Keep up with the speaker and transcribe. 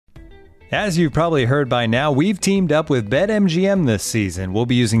As you've probably heard by now, we've teamed up with BetMGM this season. We'll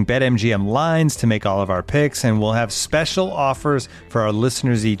be using BetMGM lines to make all of our picks, and we'll have special offers for our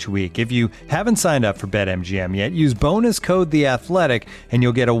listeners each week. If you haven't signed up for BetMGM yet, use bonus code The Athletic, and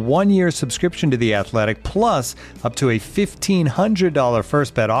you'll get a 1-year subscription to The Athletic, plus up to a $1,500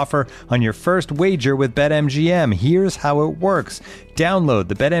 first bet offer on your first wager with BetMGM. Here's how it works. Download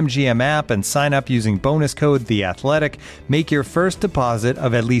the BetMGM app and sign up using bonus code The Athletic. Make your first deposit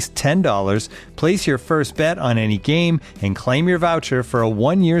of at least $10. Place your first bet on any game and claim your voucher for a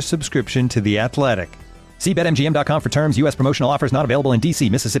 1-year subscription to The Athletic. See BetMGM.com for terms. U.S. promotional offers not available in D.C.,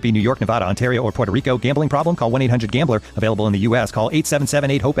 Mississippi, New York, Nevada, Ontario, or Puerto Rico. Gambling problem? Call 1-800-GAMBLER. Available in the U.S. Call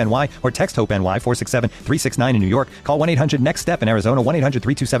 877-8-HOPE-NY or text HOPE-NY 467-369 in New York. Call 1-800-NEXT-STEP in Arizona.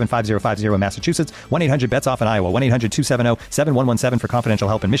 1-800-327-5050 in Massachusetts. 1-800-BETS-OFF in Iowa. 1-800-270-7117 for confidential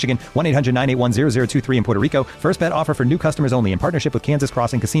help in Michigan. 1-800-981-0023 in Puerto Rico. First bet offer for new customers only in partnership with Kansas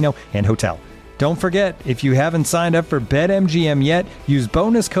Crossing Casino and Hotel. Don't forget, if you haven't signed up for BetMGM yet, use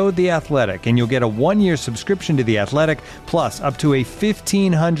bonus code The Athletic, and you'll get a 1-year subscription to The Athletic, plus up to a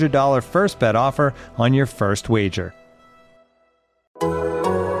 $1,500 first bet offer on your first wager.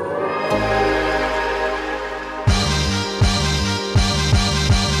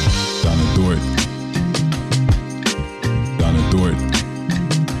 Donna Dort. Donna Dort.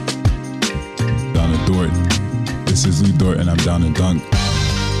 Donna Dort. This is Lou Dort, and I'm down to dunk.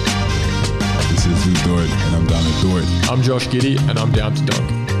 This is Lou Dort, and I'm down to Dort. I'm Josh Giddey, and I'm down to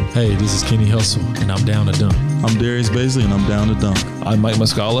dunk. Hey, this is Kenny Hustle, and I'm down to dunk. I'm Darius Baisley, and I'm down to dunk. I'm Mike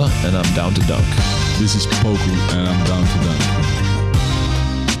Muscala, and I'm down to dunk. This is Poku, and I'm down to dunk.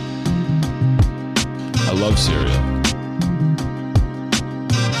 I love cereal.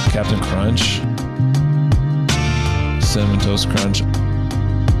 Captain Crunch, Cinnamon Toast Crunch,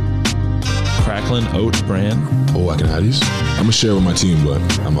 Cracklin Oat Bran. Oh, I can have these? I'm going to share with my team, but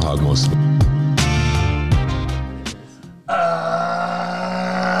I'm going to hog most of it.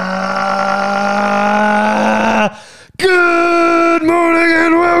 Good morning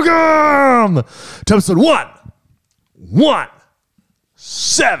and welcome to episode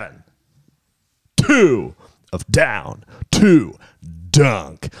 172 of Down to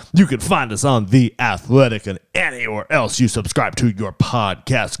Dunk. You can find us on The Athletic and anywhere else you subscribe to your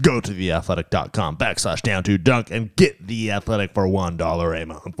podcast. Go to theathletic.com/down to dunk and get The Athletic for $1 a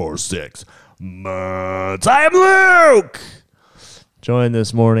month for 6 months. I am Luke, joined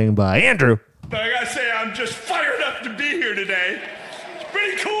this morning by Andrew. But I gotta say, I'm just fired up to be here today. It's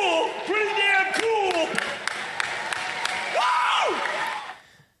pretty cool. Pretty damn cool.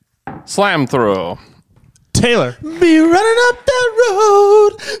 Woo! Slam throw. Taylor. Be running up that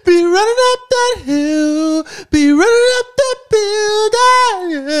road, be running up that hill, be running up that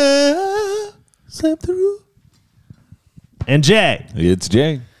building. Slam through. And Jay. It's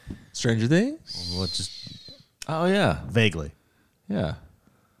Jay. Stranger Things? Well, just Oh, yeah. vaguely. Yeah.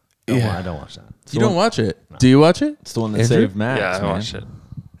 I don't watch that. You don't watch it? No. Do you watch it? It's the one that Andrew? saved Max. Yeah, I man. watched it.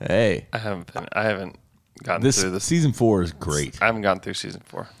 Hey. I haven't gotten This through this. season 4 is great. I haven't gotten through season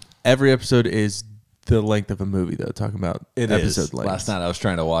 4. Every episode is the length of a movie, though, talking about It episode is. length. Last night I was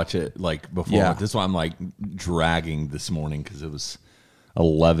trying to watch it like before. Yeah. This one I'm like dragging this morning because it was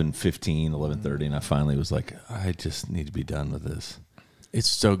 11:15, 11:30, and I finally was like, I just need to be done with this. It's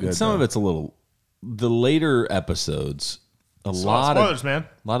so good. And some of it's a little. The later episodes, a lot spoilers, man.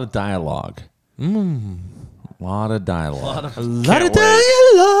 lot of dialogue. A lot of dialogue. A lot of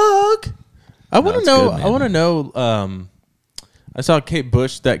dialogue. I want to it's know. good, man. I want to know. I saw Kate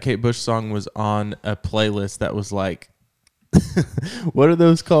Bush. That Kate Bush song was on a playlist that was like, what are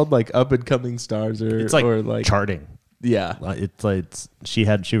those called? Like up and coming stars, or It's like, or like charting. yeah, It's like she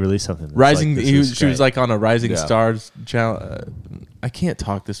released something. that's rising. like, She was like on a Rising Yeah. Stars channel. I can't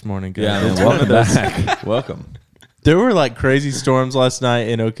talk this morning. Guys. Yeah, man, welcome back. Welcome. There were like crazy storms last night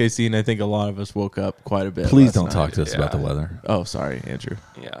in OKC, and I think a lot of us woke up quite a bit. Please last don't night. talk to us about the weather. Oh, sorry, Andrew.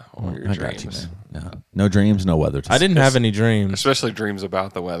 Yeah, or your I dreams. got you, man. No dreams, no weather. I didn't have any dreams. Especially dreams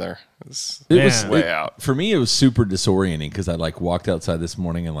about the weather. It's It was way out. For me, it was super disorienting because I like walked outside this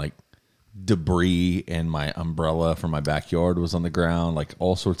morning and like debris and my umbrella from my backyard was on the ground. Like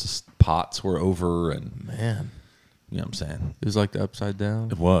all sorts of pots were over, and Man, you know what I'm saying? it was like the upside down.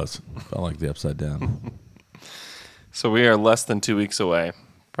 It was. Felt like the upside down. So we are less than 2 weeks away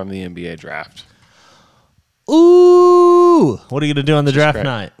from the NBA draft. Ooh, what are you gonna do on the draft great.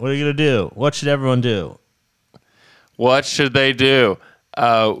 night? What are you gonna do? What should everyone do? What should they do?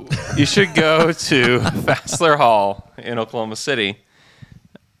 You should go to Fassler Hall in Oklahoma City.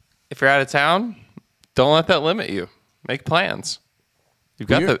 If you're out of town, don't let that limit you. Make plans. You've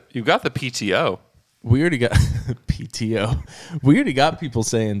got the PTO. We already got PTO. We already got people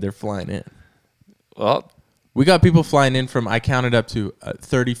saying they're flying in. Well, We got people flying in from, I counted up to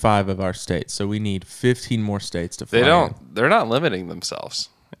 35 of our states. So we need 15 more states to fly in. they're not limiting themselves.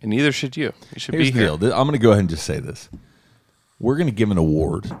 And neither should you. You should Here's be the here. deal. I'm going to go ahead and just say this. We're going to give an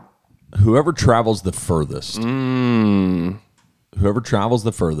award. Whoever travels the furthest. Whoever travels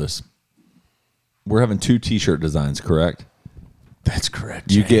the furthest. We're having 2 T-shirt designs, correct? That's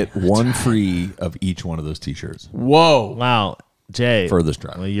correct. You get one free of each one of those T-shirts. Whoa. Wow, Jay. Furthest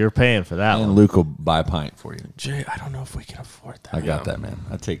drive. Well, you're paying for that And one. Luke will buy a pint for you. Jay, I don't know if we can afford that. I got that, man.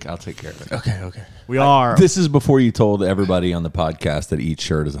 I'll take care of it. Okay. We are. This is before you told everybody on the podcast that each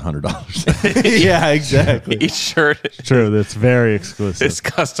shirt is $100. Yeah, exactly. Each shirt True. That's very exclusive. is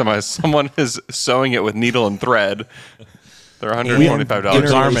customized. Someone is sewing it with needle and thread. They're $125.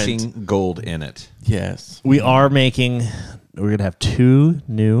 Interlacing gold in it. Yes. We're going to have 2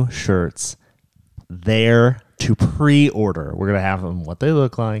 new shirts there to pre-order. We're going to have them what they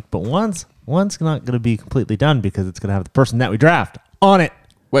look like, but one's not going to be completely done because it's going to have the person that we draft on it.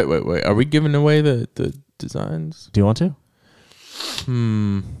 Wait. Are we giving away the designs? Do you want to?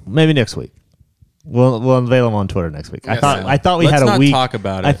 Maybe next week. We'll unveil them on Twitter next week. I thought we Let's had a not week. talk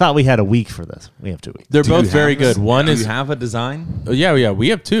about I it. thought we had a week for this. We have 2 weeks. They're Do both you very have this- good. One Do is you have a design? yeah. We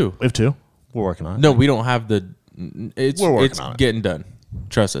have 2. We have 2. We're working on it. No, we don't have the. We're working It's on it. getting done.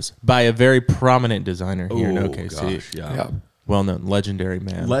 Trust us. By a very prominent designer here in Oh, OKC. gosh, yeah. Yeah. Well known, legendary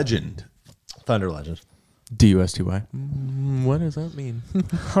man. Legend. Thunder Legend. DUSTY. What does that mean?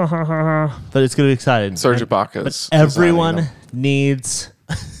 But it's going to be exciting. Serge Ibaka's But everyone designing needs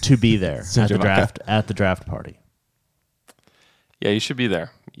to be there at Serge the Ibaka. draft party. Yeah, you should be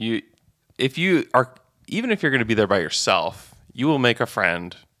there. Even if you're going to be there by yourself, you will make a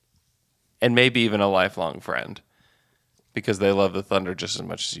friend, and maybe even a lifelong friend, because they love the Thunder just as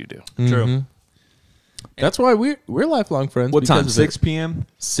much as you do. True. That's why we're lifelong friends. What time? because of 6 p.m.?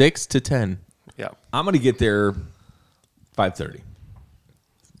 6 to 10. Yeah, I'm going to get there 5:30.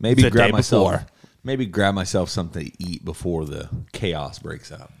 Maybe The grab day myself. before. Maybe grab myself something to eat before the chaos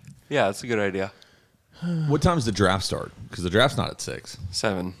breaks out. yeah, that's a good idea. What time does the draft start? Because the draft's not at 6.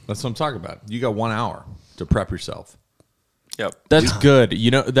 7. That's what I'm talking about. You got 1 hour to prep yourself. Yep. That's good. You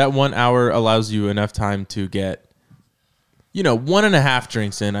know, that 1 hour allows you enough time to get, 1.5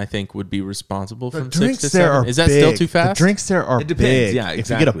 drinks in, I think, would be responsible from 6 to 7. Is that still too fast? The drinks there are It depends. big. Yeah, exactly. If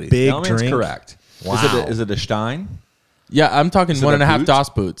you get a big Element's drink, correct. Wow. Is it a Stein? Yeah, I'm talking Is it a 1.5 boot? DOS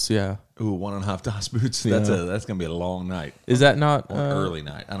boots. Yeah. Ooh, 1.5 DOS boots. Yeah. That's going to be a long night. Is that not Or an early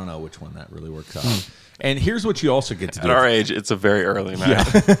night. I don't know which one that really works out. And here's what you also get to At do. our age, it's a very early night.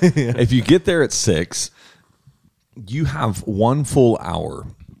 If you get there at 6, you have 1 full hour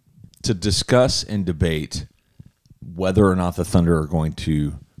to discuss and debate whether or not the Thunder are going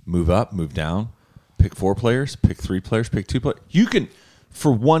to move up, move down, pick 4 players, pick 3 players, pick 2 players. You can,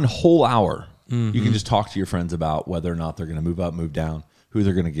 for 1 whole hour, you can just talk to your friends about whether or not they're going to move up, move down, who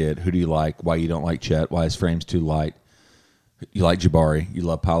they're going to get, who do you like, why you don't like Chet, why his frame's too light. You like Jabari, you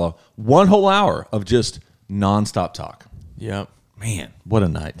love Paolo. 1 whole hour of just nonstop talk. Yep. Man, what a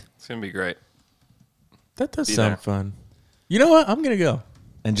night. It's going to be great. That does Be sound there. fun. You know what? I'm going to go.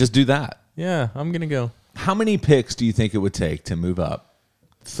 And just do that. Yeah, I'm going to go. How many picks do you think it would take to move up?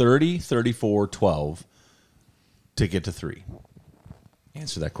 30, 34, 12 to get to 3?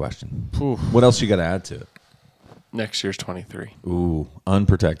 Answer that question. What else you got to add to it? Next year's 23. Ooh,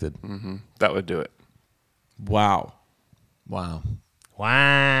 unprotected. That would do it. Wow. Wow.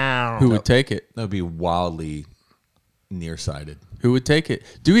 Wow. Who would take it? That would be wildly nearsighted. Who would take it?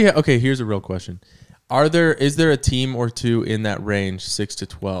 Do we okay, here's a real question. Is there a team or two in that range 6 to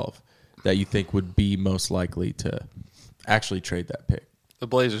 12 that you think would be most likely to actually trade that pick? The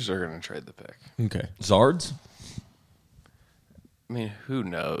Blazers are going to trade the pick. Okay. Zards? I mean, who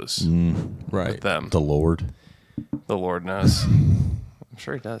knows Right. with them? The Lord. The Lord knows. I'm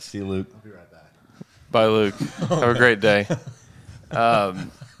sure he does. See you, Luke. Bye, Luke. Have a great day. I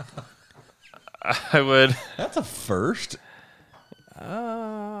would. That's a first.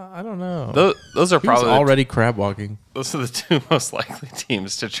 I don't know. Those are He was probably already crab walking. those are the 2 most likely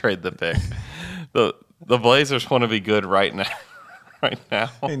teams to trade the pick. The Blazers want to be good right now. Right now,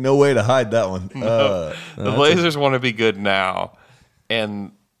 Ain't no way to hide that one. the Blazers want to be good now,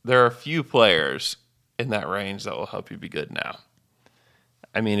 and there are a few players in that range that will help you be good now.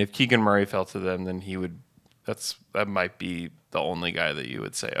 I mean, if Keegan Murray fell to them, then he would. That might be the only guy that you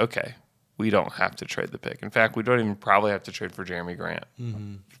would say, okay, we don't have to trade the pick. In fact, we don't even probably have to trade for Jeremy Grant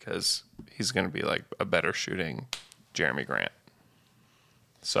because he's going to be like a better shooting Jeremy Grant.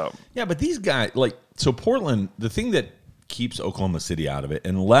 So Yeah, but these guys, so Portland, the thing that keeps Oklahoma City out of it,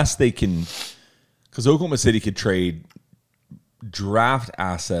 unless they can Because Oklahoma City could trade draft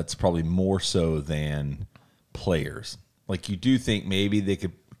assets probably more so than players. Like you do think maybe they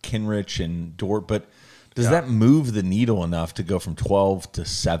could Kenrich and Dort, but does that move the needle enough to go from 12 to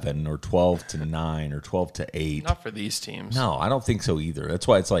 7 or 12 to 9 or 12 to 8? Not for these teams. No, I don't think so either. That's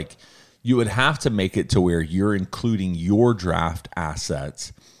why it's like you would have to make it to where you're including your draft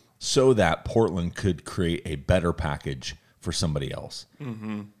assets so that Portland could create a better package for somebody else.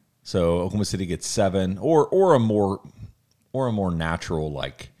 Mm-hmm. So Oklahoma City gets 7 or a more natural,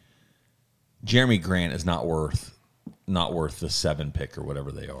 like Jeremy Grant is not worth the 7 pick or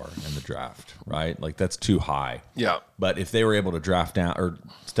whatever they are in the draft, right? Like that's too high. Yeah. But if they were able to draft down or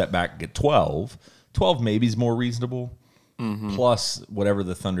step back and get 12 maybe is more reasonable. Mm-hmm. Plus whatever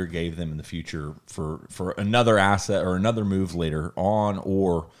the Thunder gave them in the future for another asset or another move later on,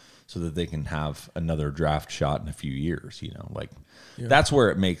 or so that they can have another draft shot in a few years, that's where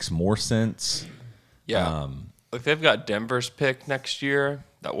it makes more sense. Yeah. If they've got Denver's pick next year,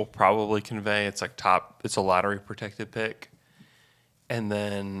 that will probably convey it's a lottery protected pick. And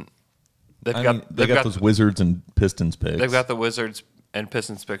then they've got those Wizards and Pistons picks. They've got the Wizards and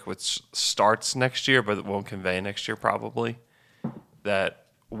Pistons pick, which starts next year, but it won't convey next year probably. That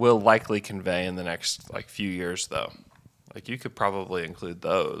will likely convey in the next few years though. Like you could probably include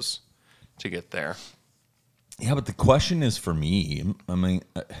those to get there. Yeah, but the question is for me. I mean,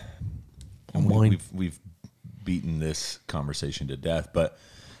 we've beaten this conversation to death, but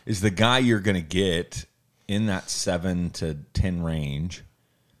is the guy you're going to get in that 7 to 10 range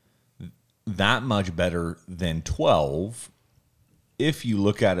that much better than 12 if you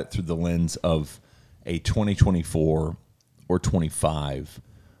look at it through the lens of a 2024 or 25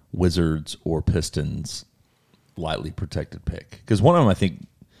 Wizards or Pistons lightly protected pick? Because one of them, I think,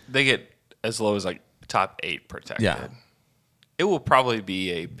 they get as low as top 8 protected. Yeah. It will probably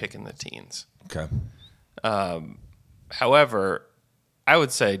be a pick in the teens. Okay. However, I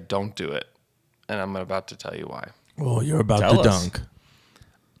would say don't do it, and I'm about to tell you why. Well, you're about Tell to us. dunk.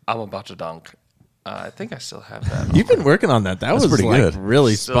 I'm about to dunk. I think I still have that. You've been working on that. That was pretty good.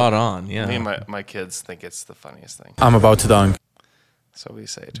 really Still- spot on. Yeah. Me and my kids think it's the funniest thing. I'm about to dunk. So we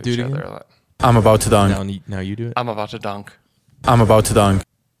say it to Do each it other again? a lot. I'm about to dunk. Now you do it. I'm about to dunk. I'm about to dunk.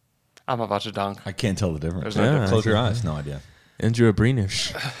 I'm about to dunk. I can't tell the difference. There's no difference. Close your eyes. No idea. Andrew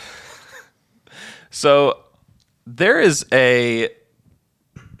Abrinish. So there is a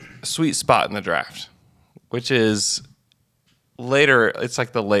sweet spot in the draft, which is later. It's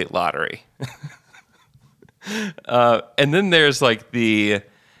like the late lottery. And then there's the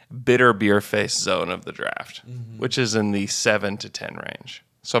bitter beer face zone of the draft, which is in the 7 to 10 range.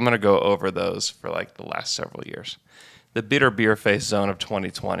 So I'm going to go over those for the last several years. The bitter beer face zone of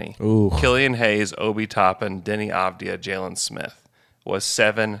 2020. Ooh. Killian Hayes, Obi Toppin, Denny Avdia, Jalen Smith was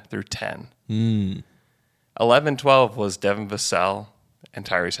 7 through 10. 11-12 was Devin Vassell and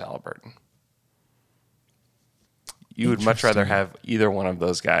Tyrese Halliburton. You would much rather have either one of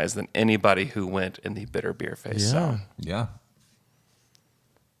those guys than anybody who went in the bitter beer face zone. Yeah.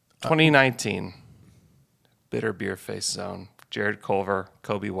 2019, bitter beer face zone. Jared Culver,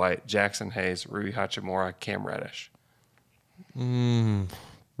 Kobe White, Jackson Hayes, Rui Hachimura, Cam Reddish.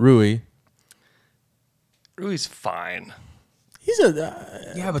 Rui. Rui's fine. He's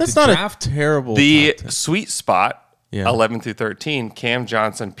a Yeah, but that's the not draft- a terrible. The top 10. sweet spot, Yeah. 11 through 13, Cam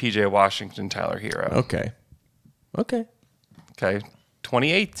Johnson, PJ Washington, Tyler Hero. Okay. Okay.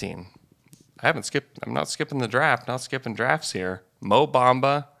 2018. I'm not skipping the draft, not skipping drafts here. Mo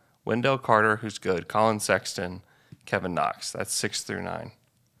Bamba, Wendell Carter, who's good, Colin Sexton, Kevin Knox. That's 6 through 9.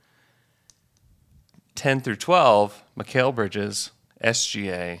 10 through 12, Mikal Bridges,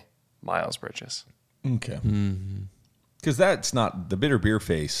 SGA, Miles Bridges. Okay. Because that's not the bitter beer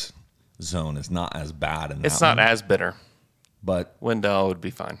face zone is not as bad in that. It's not as bitter. but Wendell would be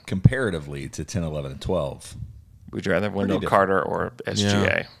fine. comparatively to 10, 11, and 12, Would you rather have Wendell different. Carter or SGA?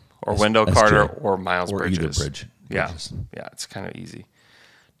 Yeah. Or Wendell SGA. Carter or Miles or either Bridges? Bridges. Yeah, it's kind of easy.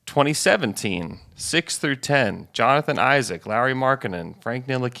 2017, 6 through 10, Jonathan Isaac, Larry Markkinen, Frank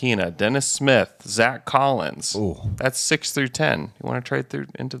Ntilikina, Dennis Smith, Zach Collins. Ooh. That's 6 through 10. You want to trade through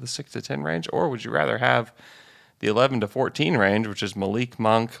into the 6 to 10 range? Or would you rather have the 11 to 14 range, which is Malik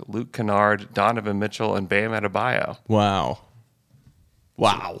Monk, Luke Kennard, Donovan Mitchell, and Bam Adebayo? Wow.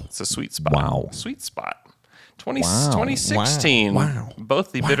 It's a sweet spot. Wow. Sweet spot. 2016, Wow.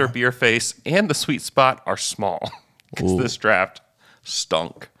 both the bitter beer face and the sweet spot are small because this draft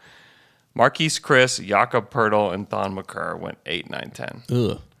stunk. Marquise Chris, Jakob Pertl, and Thon McCurr went 8, 9, 10.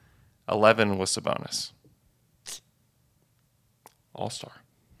 Ugh. 11 was Sabonis. All-star.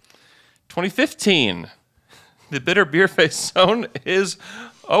 2015, the bitter beer face zone is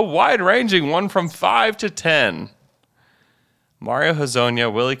a wide-ranging one from 5 to 10. Mario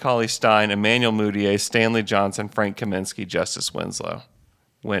Hezonja, Willie Cauley-Stein, Emmanuel Mudiay, Stanley Johnson, Frank Kaminsky, Justice Winslow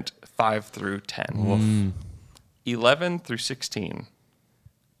went 5 through 10. 11 through 16.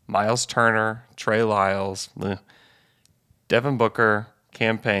 Miles Turner, Trey Lyles, Devin Booker,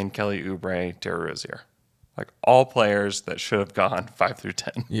 Cam Payne, Kelly Oubre, Terry Rozier. Like all players that should have gone 5 through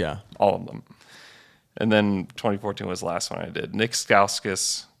 10. Yeah. All of them. And then 2014 was the last one I did. Nick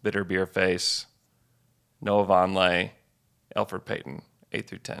Stauskas, Bitter Beer Face, Noah Vonleh, Elfrid Payton, 8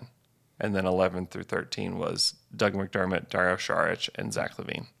 through 10. And then 11 through 13 was Doug McDermott, Dario Saric, and Zach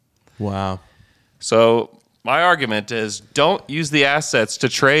LaVine. Wow. So my argument is don't use the assets to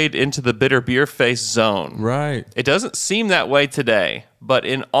trade into the Bitter Beer Face zone. Right. It doesn't seem that way today, but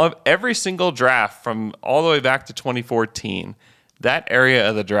in every single draft from all the way back to 2014, that area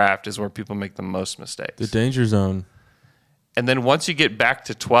of the draft is where people make the most mistakes. The danger zone. And then once you get back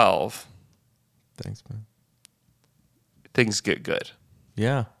to 12, Thanks, man. things get good.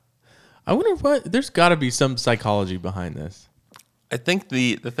 Yeah. I wonder what, there's got to be some psychology behind this. I think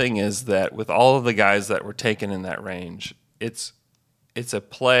the thing is that with all of the guys that were taken in that range, it's a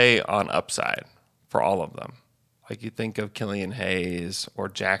play on upside for all of them. Like you think of Killian Hayes or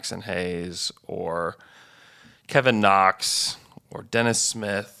Jackson Hayes or Kevin Knox or Dennis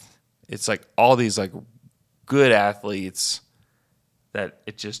Smith. It's like all these like good athletes that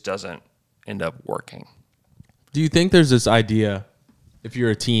it just doesn't end up working. Do you think there's this idea, if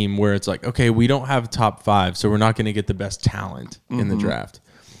you're a team, where it's like, okay, we don't have top 5, so we're not going to get the best talent in the draft.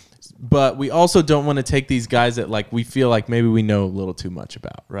 But we also don't want to take these guys that like we feel like maybe we know a little too much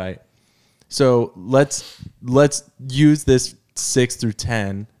about, right? So let's use this 6 through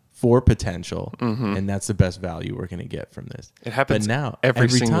 10 for potential, and that's the best value we're going to get from this. It happens but now every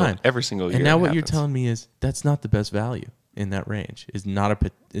single time, year. And now it what you're happens. telling me is that's not the best value in that range. Is not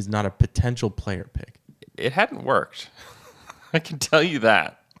a potential player pick. It hadn't worked. I can tell you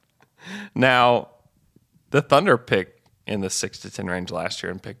that. Now, the Thunder picked in the 6 to 10 range last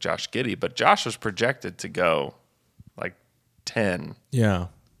year and picked Josh Giddey, but Josh was projected to go like 10 Yeah.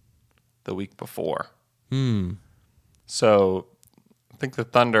 the week before. So I think the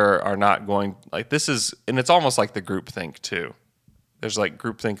Thunder are not going like this is, and it's almost like the groupthink too. There's like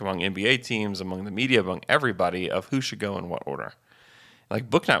groupthink among NBA teams, among the media, among everybody of who should go in what order. Like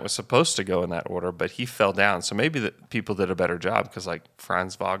Bouknight was supposed to go in that order, but he fell down. So maybe the people did a better job because like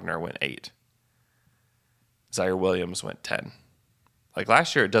Franz Wagner went 8. Zaire Williams went 10. Like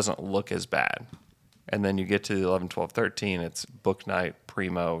last year, it doesn't look as bad. And then you get to the 11, 12, 13, it's Bouknight,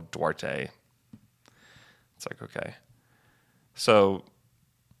 Primo, Duarte. It's like, okay. So,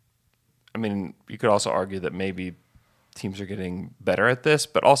 I mean, you could also argue that maybe teams are getting better at this,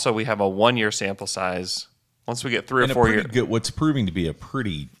 but also we have a 1-year sample size. Once we get 3 or 4 years, what's proving to be a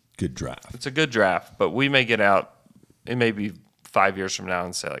pretty good draft. it's a good draft, but we may get out, it may be 5 years from now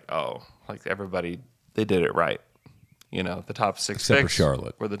and say like, oh, like everybody, they did it right. You know, the top 6 Except for picks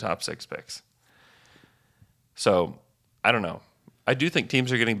Charlotte. were the top 6 picks. So, I don't know. I do think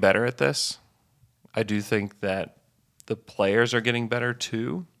teams are getting better at this. I do think that the players are getting better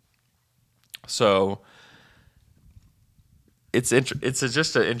too. So, it's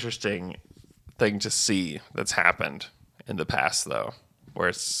just an interesting thing to see that's happened in the past, though, where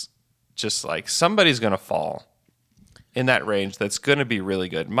it's just like somebody's going to fall in that range that's going to be really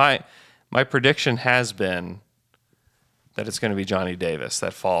good. My prediction has been that it's going to be Johnny Davis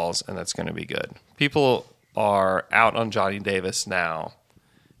that falls, and that's going to be good. People are out on Johnny Davis now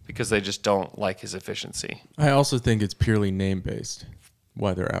because they just don't like his efficiency. I also think it's purely name-based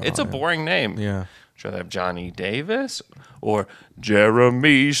why they're out It's a on him. boring name. Yeah. Should I have Johnny Davis or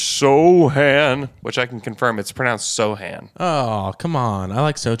Jeremy Sohan, which I can confirm it's pronounced Sohan. Oh, come on. I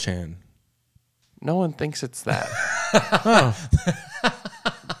like Sochan. No one thinks it's that.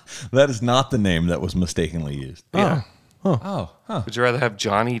 That is not the name that was mistakenly used. Yeah. Oh, huh. Would you rather have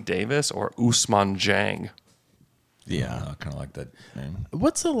Johnny Davis or Usman Jang? Yeah. I kind of like that name.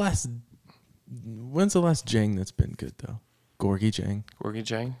 When's the last Jang that's been good, though? Gorgie Jang. Gorgie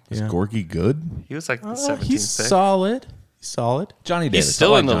Jang? Is Yeah. Gorgie good? He was like the 17th He's pick. solid. He's solid. Johnny Davis. He's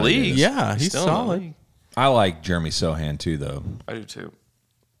still I like in the Johnny league. Davis. Yeah, he's still in the solid. league. I like Jeremy Sohan too, though. I do too.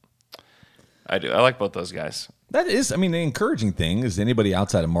 I do. I like both those guys. That is, I mean, the encouraging thing is anybody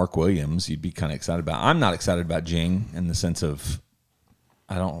outside of Mark Williams, you'd be kind of excited about. I'm not excited about Jing in the sense of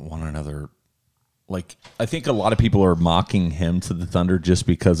I don't want another. Like, I think a lot of people are mocking him to the Thunder just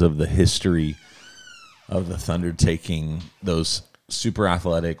because of the history of the Thunder taking those super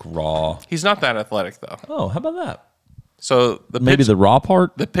athletic, raw. He's not that athletic though. Oh, how about that? So Maybe pitch, the raw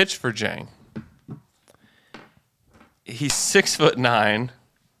part? the pitch for Jang. He's 6'9",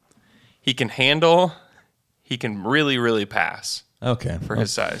 He can handle. He can really, really pass Okay. for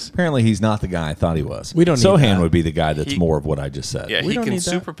his size. Apparently, he's not the guy I thought he was. We don't need Sohan that. would be the guy that's He- more of what I just said. Yeah, We he don't can need that.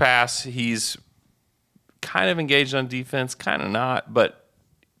 super pass. He's kind of engaged on defense, kind of not, but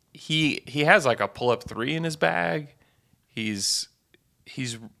he has like a pull-up 3 in his bag. He's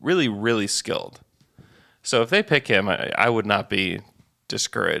really, really skilled. So if they pick him, I would not be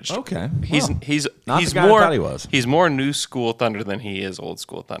discouraged. Okay. He's Well, he's not he's the guy I more thought he was. He's more new school Thunder than he is old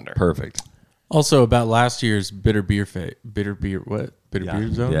school Thunder. Perfect. Also about last year's bitter beer zone, bitter beer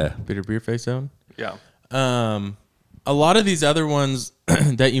face zone. Yeah. A lot of these other ones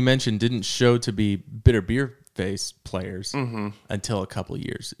that you mentioned didn't show to be bitter beer face players until a couple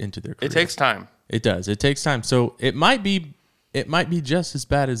years into their career. It takes time. It does. It takes time. So it might be just as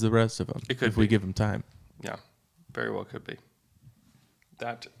bad as the rest of them It could if we be. give them time. Yeah. Very well could be.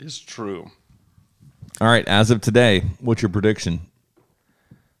 That is true. All right. As of today, what's your prediction?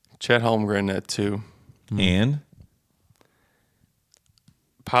 Chet Holmgren at 2. And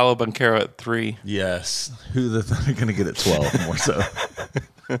Paolo Banchero at 3. yes, who the Thunder going to get at 12 more so?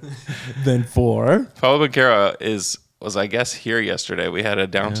 Then 4. Paolo Banchero was I guess here yesterday. We had a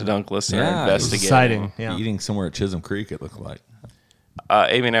Down to Dunk listener Yeah, it was investigating. Exciting. Yeah. Eating somewhere at Chisholm Creek, it looked like.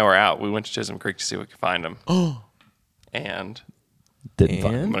 Amy and I were out. We went to Chisholm Creek to see if we could find him. And Didn't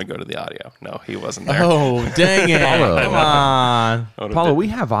find I'm him. going to go to the audio. No, he wasn't there. Oh, dang it. Come on. I would've Paulo, been- we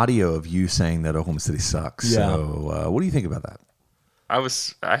have audio of you saying that Oklahoma City sucks. Yeah. So what do you think about that?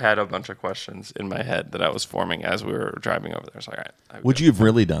 I had a bunch of questions in my head that I was forming as we were driving over there. It's like, all right. Would you have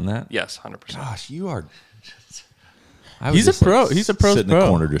really done that? Yes, 100%. Gosh, you are. I He's was a pro. He's a pro's Sitting in pro. the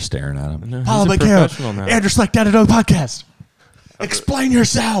corner just staring at him. Paulo He's a Banchero, professional now. Andrew Slick down another podcast. Explain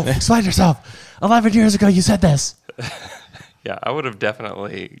yourself. Explain yourself. 11 years ago, you said this. Yeah, I would have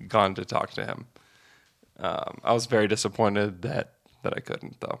definitely gone to talk to him. I was very disappointed that I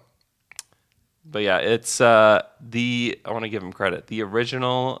couldn't, though. But yeah, it's I want to give him credit. The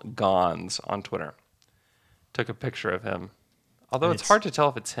original Gons on Twitter took a picture of him. Although it's hard to tell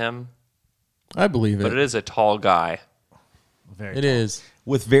if it's him, I believe it. but it is a tall guy. It is.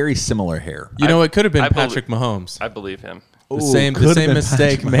 With very similar hair. You know, it could have been I believe- Patrick Mahomes. I believe him. The Ooh, same could have been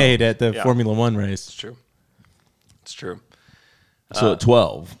mistake Patrick made at the Yeah. Formula One race. It's true. It's true. So at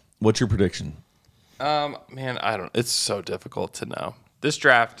 12, what's your prediction? Man, I don't. It's so difficult to know. This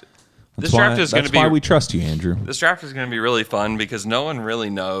draft. That's This draft why- is going to That's be. why we trust you, Andrew. This draft is going to be really fun because no one really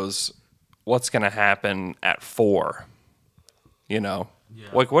knows what's going to happen at 4. You know,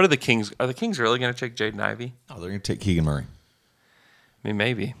 like what are the Kings? Are the Kings really going to take Jaden Ivey? Oh, they're going to take Keegan Murray. I mean,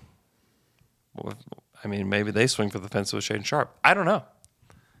 maybe. Well, I mean, maybe they swing for the fence with Shaden Sharp. I don't know.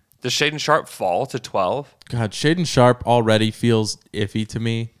 Does Shaden Sharp fall to 12? God, Shaden Sharp already feels iffy to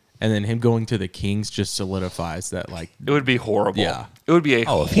me, and then him going to the Kings just solidifies that. Like, It would be horrible. Yeah. It would be a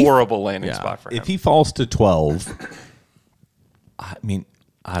if he- horrible landing yeah. spot for him. If he falls to 12, I mean,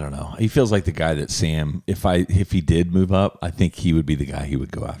 I don't know. He feels like the guy that Sam, if he did move up, I think he would be the guy he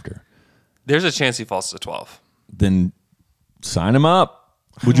would go after. There's a chance he falls to 12. Then sign him up.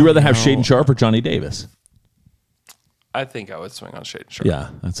 Would you rather have Shaden Sharp or Johnny Davis? I think I would swing on Shaden Sharp. Yeah,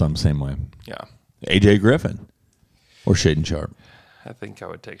 that's I'm the same way. Yeah. AJ Griffin or Shaden Sharp. I think I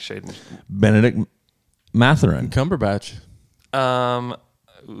would take Shaden. Benedict Matherin. Cumberbatch.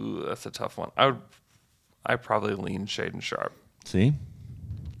 Ooh, that's a tough one. I probably lean Shaden Sharp. See?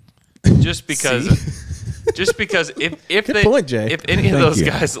 Just because if Good they point, Jay. if any of Thank those you.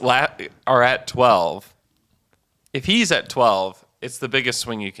 guys are at 12, if he's at 12, it's the biggest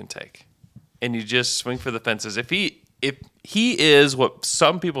swing you can take. And you just swing for the fences. If he is what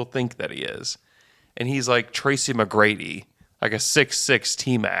some people think that he is, and he's like Tracy McGrady, like a 6'6"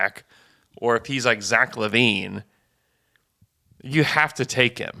 T-Mac, or if he's like Zach LaVine, you have to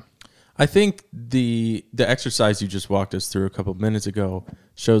take him. I think the exercise you just walked us through a couple of minutes ago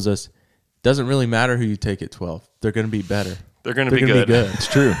shows us doesn't really matter who you take at 12. They're going to be better. They're going to be gonna good. It's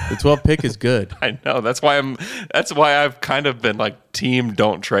true. The 12 pick is good. I know. That's why I've kind of been like, team,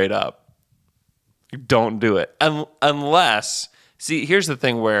 don't trade up. Don't do it. Unless, see, here's the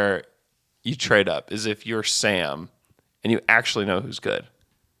thing where you trade up is if you're Sam and you actually know who's good.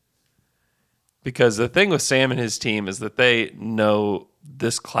 Because the thing with Sam and his team is that they know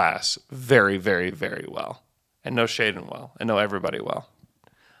this class very, very, very well. And know Shaden well. And know everybody well.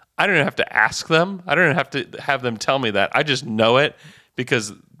 I don't even have to ask them. I don't even have to have them tell me that. I just know it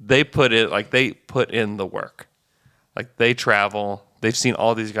because they put in the work. Like they travel. They've seen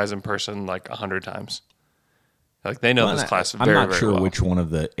all these guys in person like 100 times. Like they know this class very, I'm not very sure well. which one of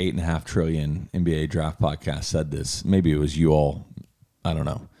the 8.5 trillion NBA draft podcasts said this. Maybe it was you all. I don't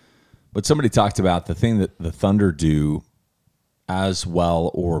know. But somebody talked about the thing that the Thunder do as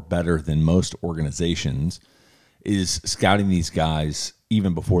well or better than most organizations is scouting these guys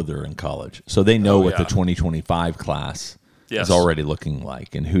even before they're in college. So they know what the 2025 class is already looking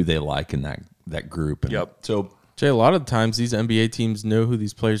like and who they like in that group. And so, Jay, a lot of times these NBA teams know who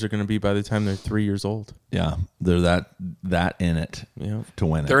these players are going to be by the time they're 3 years old. yeah, they're that in it to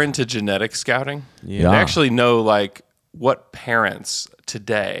win it. They're into genetic scouting. Yeah. They actually know like what parents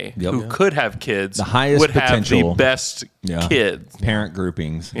today who could have kids The highest would have potential. the best kids. Parent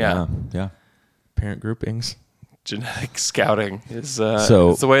groupings. Yeah. Yeah. Parent groupings. Genetic scouting is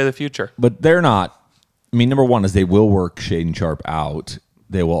So- it's the way of the future. But they're not. I mean, number one is they will work Shaden Sharp out.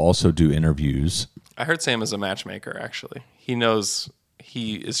 They will also do interviews. I heard Sam is a matchmaker, actually. He knows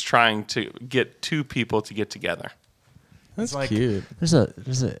he is trying to get two people to get together. That's like- cute. There's a.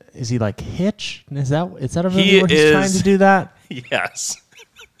 Is he like Hitch? Is that a movie He where he's trying is- to do that? Yes.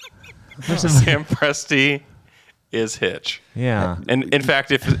 There's a- Sam Presti is Hitch. yeah. And in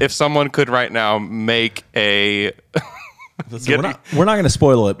fact, if someone could right now make a We're not going to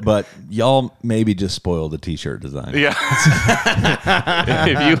spoil it, but y'all maybe just spoil the T-shirt design. Yeah.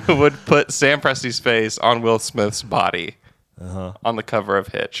 If you would put Sam Presti's face on Will Smith's body on the cover of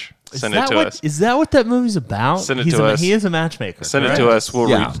Hitch, send it to us. Is that what that movie's about? Send it to us. He is a matchmaker. Send it correct? to us.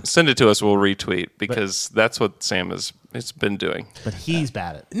 Yeah. Send it to us. We'll retweet because that's what Sam has been doing. But he's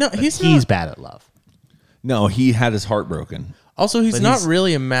bad at. No, but he's he's not. bad at love. No, he had his heart broken. Also, he's But not he's-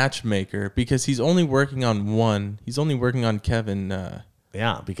 really a matchmaker because he's only working on one. He's only working on Kevin.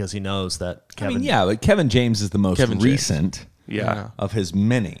 Yeah, because he knows that Kevin. I mean, yeah, but Kevin James is the most Kevin James. recent Yeah. of his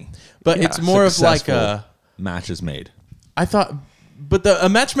many But it's more of like successful matches made. I thought, but a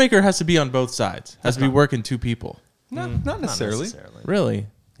matchmaker has to be on both sides. Has to be working two people. Not Not necessarily. Really?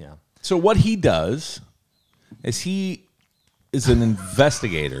 Yeah. So what he does is he is an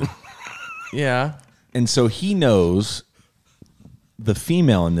investigator, Yeah. and so he knows the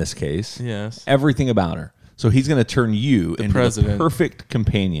female in this case, Yes. everything about her. So he's going to turn you into president. the perfect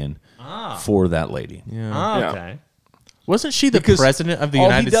companion for that lady. Yeah. Oh, Yeah. okay. Wasn't she the Because president of the all he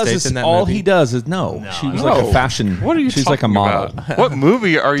United does States is in that all movie? he does is she was like a fashion. What are you She's talking like a model. about? What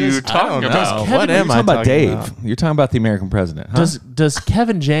movie are you talking know. about? What You're am I talking about talking Dave? about? You're talking about the American president. Huh? Does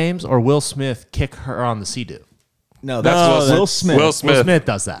Kevin James or Will Smith kick her on the sea-doo? no, that's No, Will that's Smith. Will Smith. Will Smith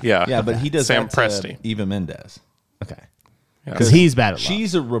does that. Yeah. Yeah, but he does Sam that to Presti. Eva Mendes. Okay. Yeah. Because he's bad at love.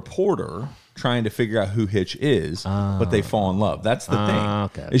 She's a reporter trying to figure out who Hitch is, but they fall in love. That's the thing.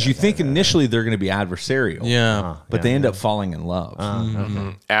 okay, is you think initially they're going to be adversarial, Yeah. but they end up falling in love.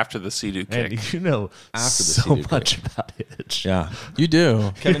 After the Sea-Doo kick. And you know After the so Sea-Doo much about Hitch. Yeah, You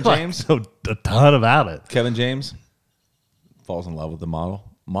do. Kevin Like, James. know a ton about it. Kevin James falls in love with the model.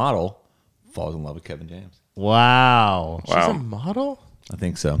 Model falls in love with Kevin James. Wow. She's a Wow. model? I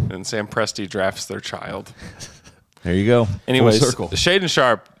think so. And Sam Presti drafts their child. There you go. Anyways, Full circle. Shaden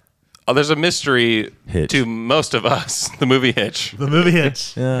Sharp. There's a mystery Hitch. to most of us. The movie Hitch. The movie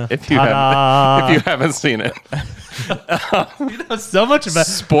Hitch. Yeah. If you haven't seen it, So much about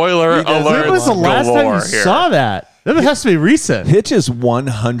spoiler alert! When was the last time galore you here. saw that? That has to be recent. Hitch is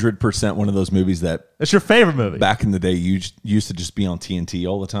 100% one of those movies that It's your favorite movie. back in the day used to just be on TNT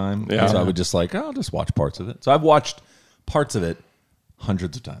all the time. Yeah. So I would just like, I'll just watch parts of it. So I've watched parts of it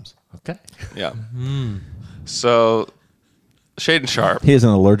hundreds of times. Okay. Yeah. So, Shaden Sharp. He has an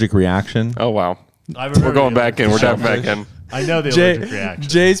allergic reaction. Oh wow, I remember we're going the back in. We're diving back Shellfish. in. I know the Jay, allergic reaction.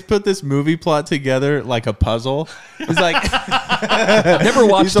 Jay's put this movie plot together like a puzzle. He's like, I've never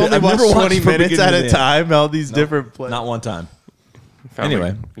watched he's only it. I've watched never 20 watched from minutes beginning at to a end. time, all these different plays. Not one time. Found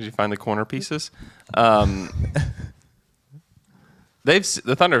Anyway. did you find the corner pieces?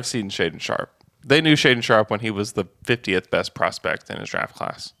 The Thunder have seen Shaden Sharp. They knew Shaden Sharp when he was the 50th best prospect in his draft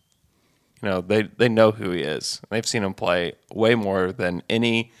class. You know, they know who he is. They've seen him play way more than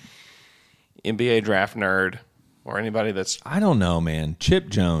any NBA draft nerd or anybody that's I don't know, man. Chip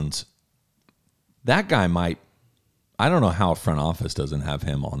Jones, that guy might. I don't know how a front office doesn't have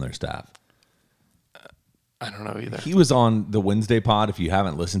him on their staff. I don't know either. He was on the Wednesday pod. If you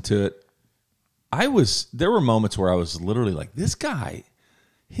haven't listened to it, there were moments where I was literally like, this guy,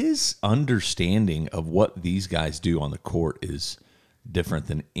 his understanding of what these guys do on the court is different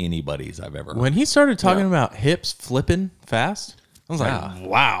than anybody's I've ever heard. When he started talking about hips flipping fast, I was like,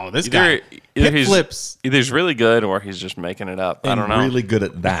 wow, this guy. Either hip flips. Either he's really good or he's just making it up. I And don't know. really good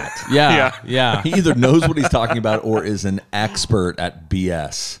at that. Yeah. He either knows what he's talking about or is an expert at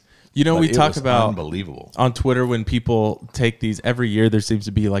BS. You know, But we it talk was about unbelievable. on Twitter when people take these every year. There seems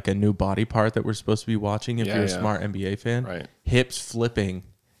to be like a new body part that we're supposed to be watching. If Yeah, you're a yeah. smart NBA fan, Right. Hips flipping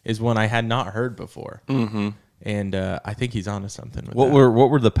is one I had not heard before, and I think he's onto something. With What that.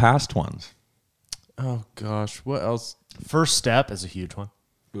 were the past ones? Oh gosh, what else? First step is a huge one.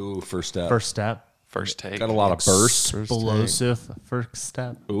 Ooh, first step. First step. First take. Got a lot of bursts. Explosive first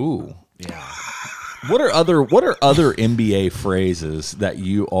step. Ooh. Yeah. What are other NBA phrases that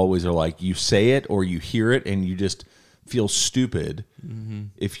you always are like, you say it or you hear it and you just feel stupid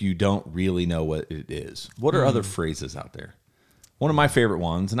if you don't really know what it is? What are other phrases out there? One of my favorite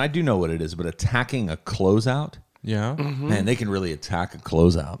ones, and I do know what it is, but attacking a closeout. Yeah. Man, they can really attack a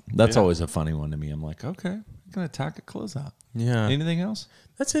closeout. That's always a funny one to me. I'm like, okay, I can attack a closeout. Yeah. Anything else?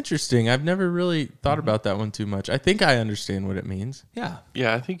 That's interesting. I've never really thought about that one too much. I think I understand what it means. Yeah.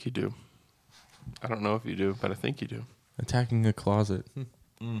 Yeah, I think you do. I don't know if you do, but I think you do. Attacking a closet.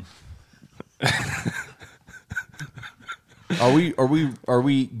 Are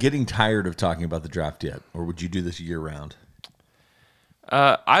we getting tired of talking about the draft yet, or would you do this year round?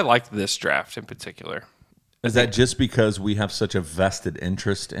 I liked this draft in particular. Is that just because we have such a vested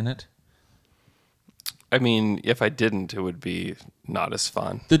interest in it? I mean, if I didn't, it would be not as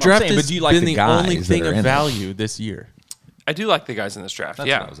fun. The draft saying, but has do you like been the the guys only that thing are of in it? value this year. I do like the guys in this draft. That's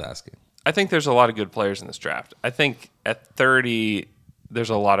yeah. what I was asking. I think there's a lot of good players in this draft. I think at 30, there's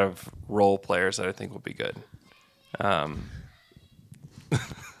a lot of role players that I think will be good. I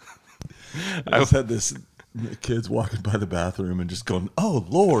just had this kids walking by the bathroom and just going, "Oh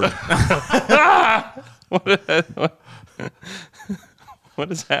Lord!"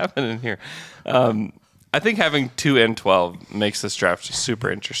 What is happening here? I think having 2 and 12 makes this draft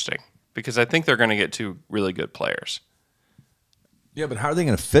super interesting because I think they're going to get 2 really good players. Yeah, but how are they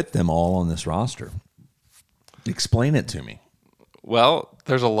going to fit them all on this roster? Explain it to me. Well,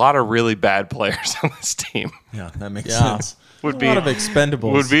 there's a lot of really bad players on this team. Yeah, that makes Yeah. sense. Would A be lot of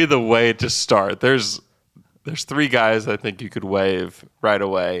expendables. would be the way to start. There's 3 guys I think you could waive right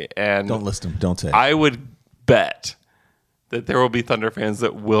away, and Don't list them. Don't say it. I would bet that there will be Thunder fans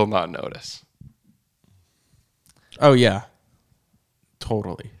that will not notice. Oh yeah,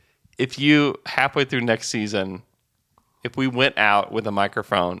 totally. If you halfway through next season, if we went out with a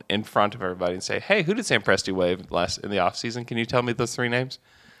microphone in front of everybody and say, "Hey, who did Sam Presti waive last in the offseason? Can you tell me those 3 names?"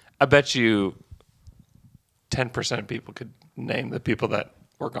 I bet you 10% of people could name the people that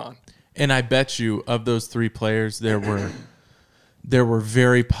were gone. And I bet you of those 3 players, there were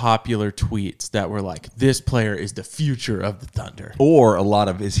very popular tweets that were like, "This player is the future of the Thunder." or a lot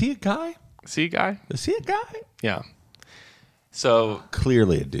of, is he a guy? See, guy? Is he a guy? Yeah. So,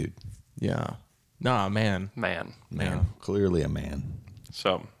 Clearly a dude. Yeah. Nah, man. man. Man. Clearly a man.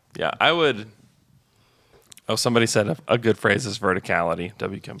 So, yeah, I would. Oh, somebody said a good phrase is verticality.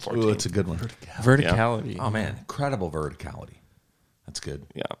 WChem14. Ooh, that's a good one. Verticality. Oh man, incredible verticality. That's good.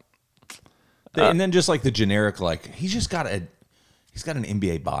 Yeah. And then just like the generic, like he's got an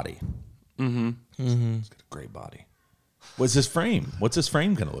NBA body. Mm-hmm. He's got a great body. What's his frame? What's his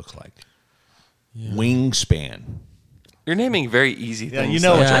frame going to look like? Wingspan. You're naming very easy things. you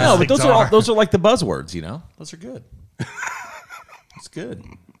know what Yeah. I know, but things those are like the buzzwords. You know, those are good. It's good.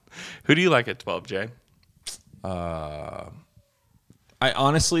 Who do you like at 12, Jay? I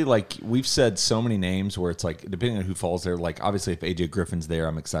honestly, like, we've said so many names where it's like, depending on who falls there, like, obviously, if AJ Griffin's there,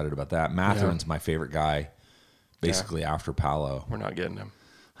 I'm excited about that. Matherin's my favorite guy, basically, after Paolo. We're not getting him.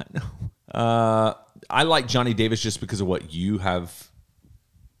 I like Johnny Davis just because of what you have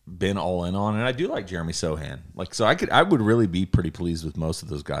been all in on, and I do like Jeremy Sohan. Like, so I would really be pretty pleased with most of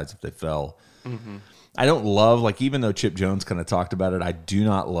those guys if they fell. Mm-hmm. I don't love, like, even though Chip Jones kind of talked about it, I do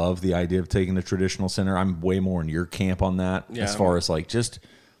not love the idea of taking a traditional center. I'm way more in your camp on that. Yeah, as far as like, just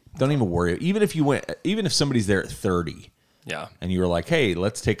don't even worry. Even if somebody's there at 30, Yeah. and you were like, hey,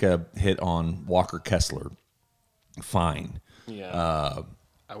 let's take a hit on Walker Kessler, fine. Yeah.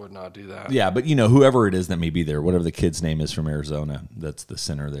 I would not do that. Yeah, but whoever it is that may be there, whatever the kid's name is from Arizona, that's the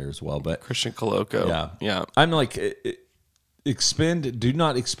center there as well. But Christian Coloco. yeah, Yeah. I'm like, do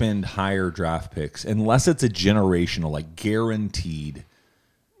not expend higher draft picks unless it's a generational, like guaranteed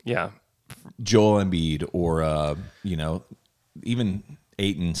Yeah. Joel Embiid or even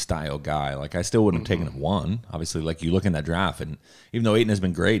Ayton style guy. Like, I still wouldn't have taken him one. Obviously, like, you look in that draft, and even though Ayton has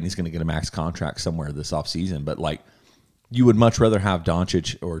been great and he's going to get a max contract somewhere this offseason, but like, you would much rather have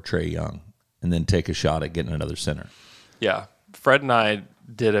Doncic or Trae Young and then take a shot at getting another center. Yeah. Fred and I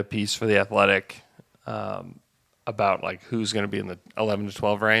did a piece for The Athletic about like who's going to be in the 11 to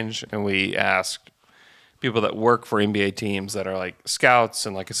 12 range. And we asked people that work for NBA teams that are like scouts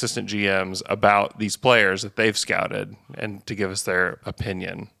and like assistant GMs about these players that they've scouted and to give us their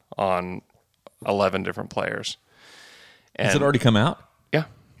opinion on 11 different players. Has it already come out? Yeah.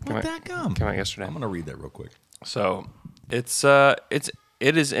 Where'd that come? Came out yesterday. I'm going to read that real quick. So it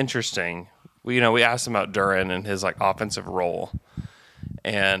is interesting. We asked him about Duren and his like offensive role,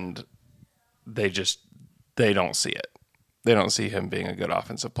 and they don't see it. They don't see him being a good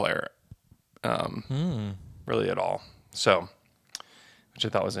offensive player, really at all. So, which I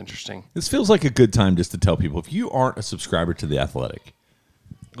thought was interesting. This feels like a good time just to tell people, if you aren't a subscriber to The Athletic,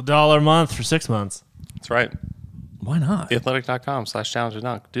 $1 a month for 6 months. That's right. why not?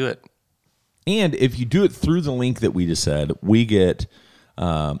 Theathletic.com/challenge-a-dunk. Do it. And if you do it through the link that we just said, we get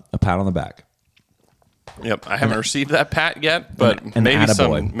a pat on the back. Yep. I haven't received that pat yet, but an maybe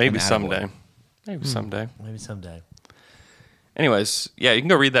attaboy. maybe An someday. attaboy. Maybe someday. Maybe someday. Anyways, yeah, you can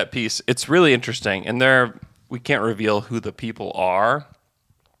go read that piece. It's really interesting. And we can't reveal who the people are.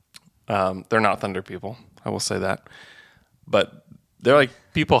 They're not Thunder people. I will say that. But they're like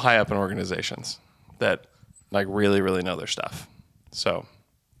people high up in organizations that like really, really know their stuff. So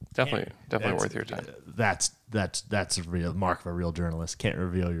definitely worth your time. That's a real mark of a real journalist. Can't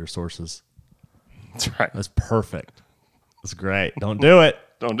reveal your sources. That's right. That's perfect. That's great. Don't do it.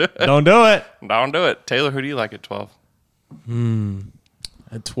 Don't do it. Don't do it. Don't do it. Taylor, who do you like at 12?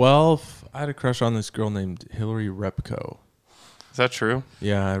 At 12, I had a crush on this girl named Hillary Repko. Is that true?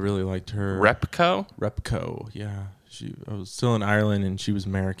 Yeah, I really liked her. Repko? Repko, yeah. I was still in Ireland, and she was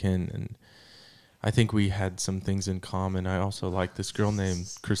American, and I think we had some things in common. I also liked this girl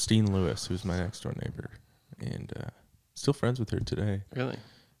named Christine Lewis, who's my next-door neighbor, and still friends with her today. Really?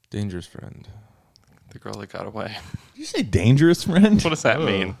 Dangerous friend. The girl that got away. Did you say dangerous friend? What does that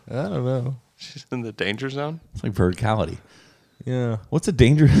mean? I don't know. She's in the danger zone? It's like verticality. Yeah. What's a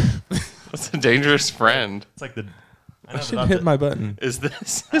dangerous? What's a dangerous friend? It's like I should hit my button. Is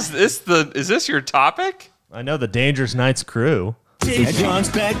this your topic? I know the Dangerous Knights crew.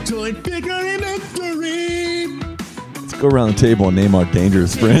 Let's go around the table and name our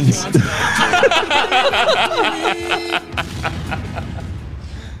dangerous friends.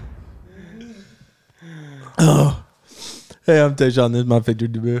 Hey, I'm Tayshawn. This is my picture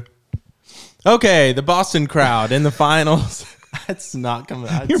debut. Okay, the Boston crowd in the finals. It's not coming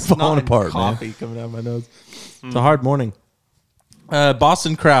out. You're It's falling not apart, man. coffee coming out of my nose. It's a hard morning.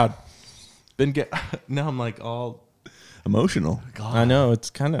 Boston crowd. Now I'm like all Emotional. I know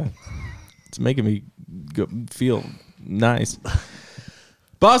it's making me feel nice.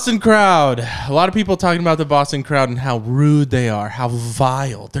 Boston crowd. A lot of people talking about the Boston crowd and how rude they are, how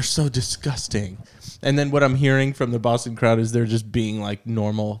vile. They're so disgusting. And then what I'm hearing from the Boston crowd is they're just being like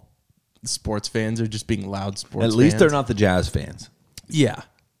normal sports fans. They're just being loud sports fans. At least they're not the Jazz fans. Yeah.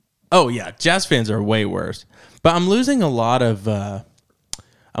 Oh yeah, Jazz fans are way worse. But I'm losing a lot of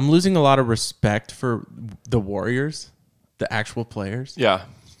respect for the Warriors, the actual players. Yeah.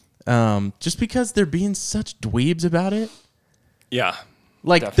 Just because they're being such dweebs about it. Yeah.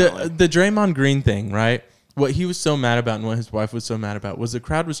 Like Definitely. the Draymond Green thing, right? What he was so mad about and what his wife was so mad about was the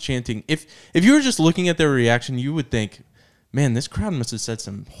crowd was chanting. If you were just looking at their reaction, you would think, man, this crowd must have said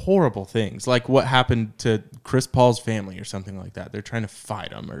some horrible things. Like what happened to Chris Paul's family or something like that. They're trying to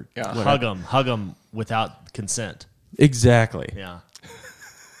fight him or whatever. Hug them without consent. Exactly. Yeah.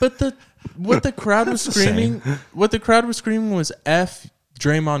 But what the crowd was screaming, was F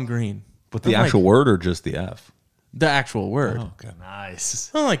Draymond Green. But the I'm actual like, word or just the F? The actual word. Oh, okay.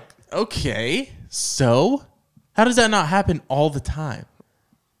 Nice. I'm like, okay, so how does that not happen all the time?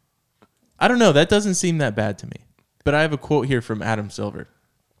 I don't know. That doesn't seem that bad to me. But I have a quote here from Adam Silver.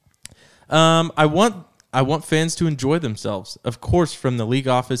 I want fans to enjoy themselves. Of course, from the league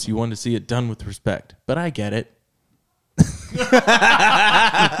office, you want to see it done with respect. But I get it.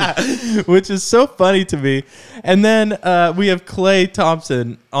 Which is so funny to me. And then we have Klay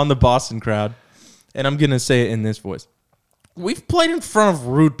Thompson on the Boston crowd. And I'm going to say it in this voice. We've played in front of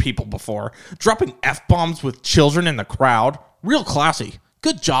rude people before, dropping F-bombs with children in the crowd. Real classy.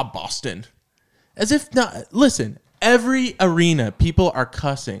 Good job, Boston. As if not. Listen, every arena, people are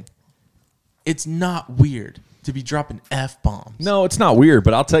cussing. It's not weird to be dropping F-bombs. No, it's not weird,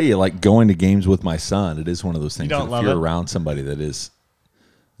 but I'll tell you, like going to games with my son, it is one of those things don't that love if you're it? around somebody that is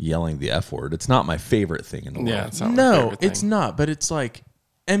yelling the F word, it's not my favorite thing in the world. Yeah, it's not my No, favorite thing. it's not. But it's like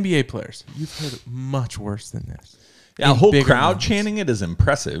NBA players. You've heard much worse than this. Yeah, a In whole bigger crowd numbers. chanting it is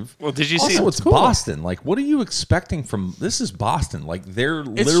impressive. Well, did you see? Also, it's cool. Boston. Like, what are you expecting from this? Is Boston like their It's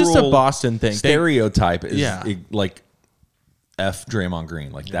literal just a Boston thing. stereotype? Is Yeah. like F Draymond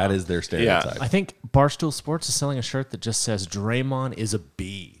Green. Like that is their stereotype. I think Barstool Sports is selling a shirt that just says Draymond is a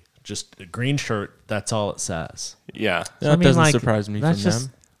B. Just a green shirt. That's all it says. Yeah. That I mean, doesn't like, surprise me from that's just-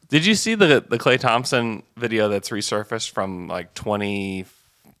 them. Did you see the Klay Thompson video that's resurfaced from like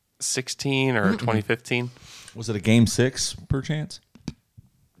 2016 or 2015? Was it a game 6 perchance?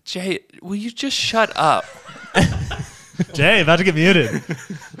 Jay, will you just shut up? Jay, about to get muted.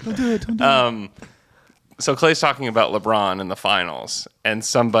 So Klay's talking about LeBron in the finals, and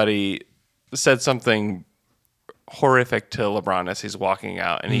somebody said something horrific to LeBron as he's walking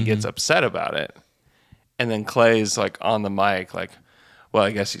out, and he gets upset about it. And then Clay's like on the mic, like, well,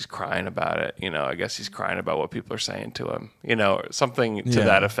 I guess he's crying about it. I guess he's crying about what people are saying to him. Something to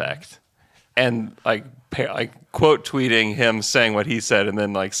that effect. And like quote tweeting him saying what he said, and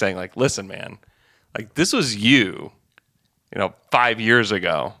then like saying like, listen, man, like this was you, 5 years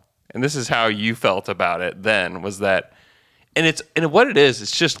ago, and this is how you felt about it then. Was that? And what it is,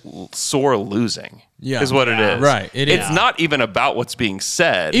 it's just sore losing. Yeah. Is what it is. Right. It's not even about what's being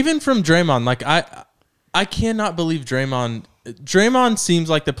said. Even from Draymond, like I cannot believe Draymond. Draymond seems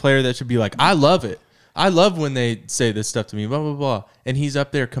like the player that should be like, I love it. I love when they say this stuff to me, blah blah blah, and he's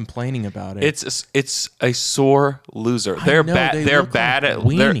up there complaining about it. It's a sore loser. They're bad. They're bad at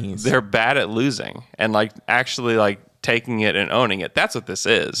weenies. They're bad at losing and like actually like taking it and owning it. That's what this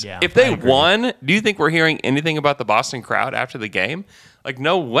is. Yeah, if they won, do you think we're hearing anything about the Boston crowd after the game? Like,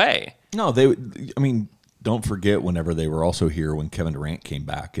 no way. No, don't forget whenever they were also here when Kevin Durant came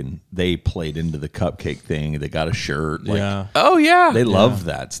back and they played into the cupcake thing. They got a shirt. Like, Oh yeah. they loved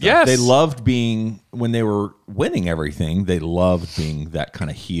that stuff. Yes. They loved being, when they were winning everything, they loved being that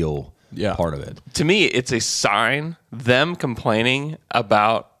kind of heel part of it. To me, it's a sign, them complaining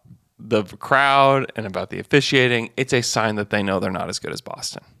about the crowd and about the officiating, it's a sign that they know they're not as good as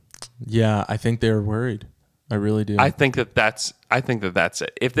Boston. Yeah, I think they're worried. I really do. I think that's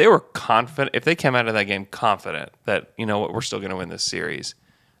it. If they were confident, if they came out of that game confident that, we're still going to win this series,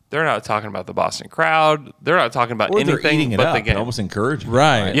 they're not talking about the Boston crowd. They're not talking about anything but the game. Almost encouraging.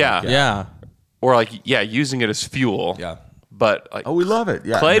 Right. Yeah. Yeah. Or using it as fuel. Yeah. But like, Oh, we love it.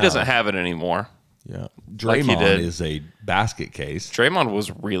 Yeah. Clay no. doesn't have it anymore. Yeah. like he Draymond did. is a basket case. Draymond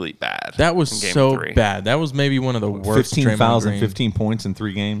was really bad. That was in game so 3. bad. That was maybe one of the worst. 15 Draymond fouls and Green. 15 points in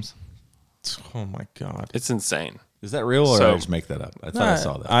 3 games. Oh my god. It's insane. Is that real or did I just make that up? I thought I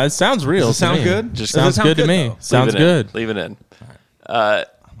saw that. It sounds real. Does it to sound me. good? Just Does it sounds sound good to good, me. though? Sounds good. Leave it in.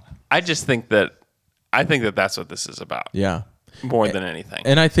 I just think that that's what this is about. Yeah. More than anything.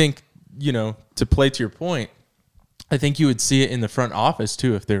 And I think, to play to your point, I think you would see it in the front office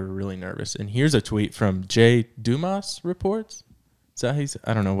too if they were really nervous. And here's a tweet from Jay Dumas Reports. Is that he's?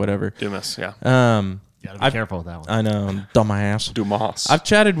 I don't know, whatever. Dumas, yeah. Gotta be careful with that one. I know, dumbass. Dumas. I've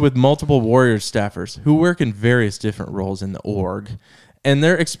chatted with multiple Warriors staffers who work in various different roles in the org, and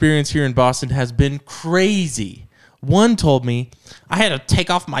their experience here in Boston has been crazy. One told me, I had to take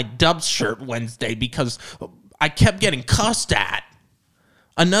off my Dubs shirt Wednesday because I kept getting cussed at.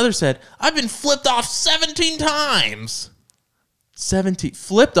 Another said, I've been flipped off 17 times. 17.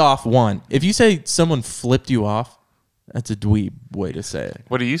 Flipped off one. If you say someone flipped you off, that's a dweeb way to say it.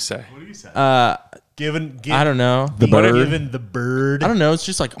 What do you say? I don't know. Given the bird. I don't know. It's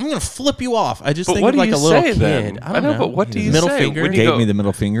just like, I'm going to flip you off. I just But think what of do like you a little say kid. then? I don't know. But what do you Middle say? finger? When you Gave go- me the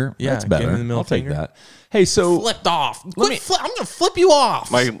middle finger. Yeah, That's gave better. me the middle I'll take finger. that. Hey, so Flipped off. I'm going to flip you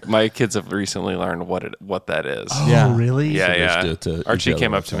off. My kids have recently learned what that is. Yeah. Oh, really? Yeah, So yeah. to each Archie other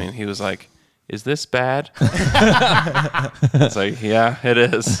came or up to me something. and he was like, "Is this bad?" It's like, "Yeah, it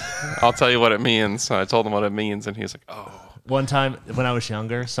is." I'll tell you what it means. So I told him what it means, and he was like, "Oh." One time when I was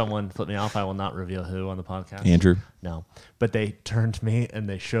younger, someone flipped me off. I will not reveal who on the podcast. Andrew. No, but they turned to me and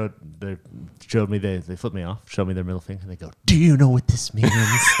they showed me they flipped me off, showed me their middle finger, and they go, "Do you know what this means?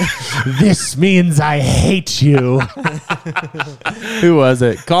 This means I hate you." Who was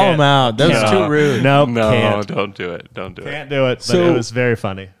it? Call him out. That was Can't. too rude. Nope, No, can't. don't do it. Don't do Can't it. do it. But So- it was very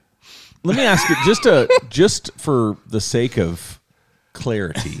funny. Let me ask you, just for the sake of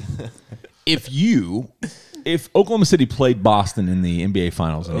clarity, if Oklahoma City played Boston in the NBA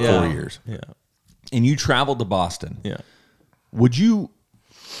Finals in 4 years, Yeah. and you traveled to Boston, Yeah. would you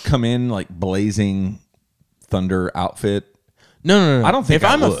come in like blazing Thunder outfit? No. I don't think if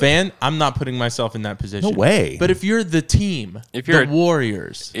I I'm a would. fan, I'm not putting myself in that position. No way. But if you're the team, If you're the a-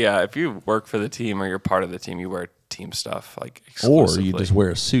 Warriors, Yeah, if you work for the team or you're part of the team, you wear team stuff like Or exclusively. you just wear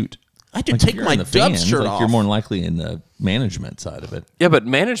a suit? I could Like, if take you're my in the Dubs fans, shirt like, off. You're more than likely in the management side of it. Yeah, but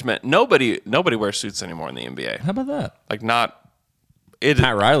management, nobody wears suits anymore in the NBA. How about that? Like not it.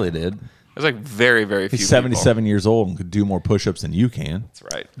 Pat Riley did. There's like very few. He's 77 years old and could do more push-ups than you can. That's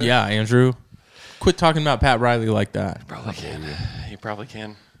right. Yeah, Andrew. Quit talking about Pat Riley like that. Probably can. You probably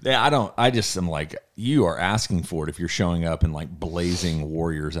can. Yeah, I just am like, you are asking for it if you're showing up in like blazing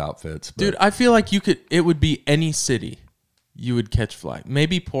Warriors outfits. But Dude, I feel like it would be any city you would catch flight.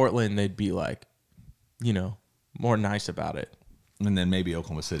 Maybe Portland, they'd be like, more nice about it. and then maybe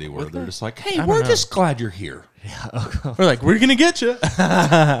Oklahoma City where they're just like, hey, don't we're know. just glad you're here. We're like, we're going to get you.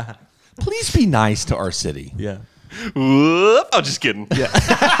 Please be nice to our city. Yeah. Whoop. I'm just kidding. Yeah.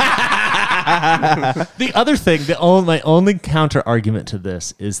 The other thing, my only counter argument to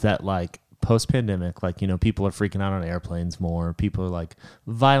this is that like post-pandemic, like, people are freaking out on airplanes more. People are like,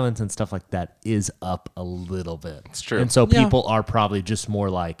 violence and stuff like that is up a little bit. It's true. And so people are probably just more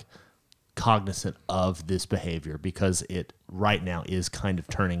like cognizant of this behavior because it right now is kind of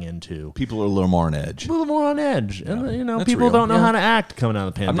turning into People are a little more on edge. a little more on edge. And, That's people real. don't know how to act coming out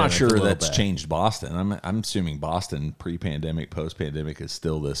of the pandemic. I'm not sure a little that's bit. changed Boston. I'm assuming Boston pre-pandemic, post-pandemic is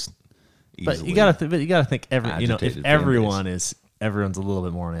still this. But you gotta think if agitated fan everyone's a little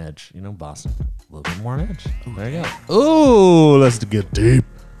bit more on edge. Boston, a little bit more on edge. There you go. Ooh, let's get deep.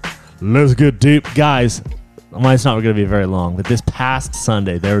 Let's get deep, guys. Well, it's not going to be very long, but this past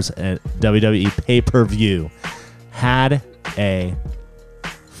Sunday, there was a WWE pay-per-view had a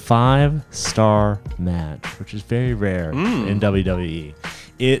 5-star match, which is very rare in WWE.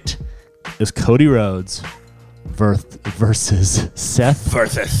 It is Cody Rhodes versus Seth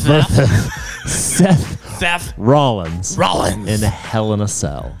Rollins in Hell in a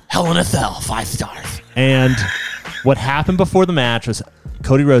Cell. Hell in a Cell, 5 stars. And what happened before the match was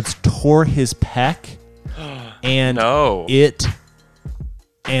Cody Rhodes tore his pec,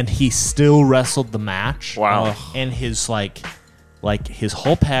 and he still wrestled the match. Wow. And his like his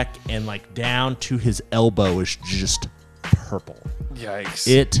whole pec and like down to his elbow is just purple. Yikes.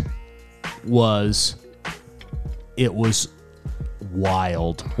 It was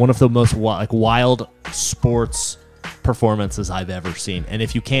wild. One of the most wild sports performances I've ever seen. And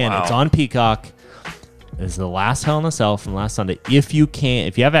if you can, it's on Peacock. It's the last Hell in a Cell from last Sunday. If you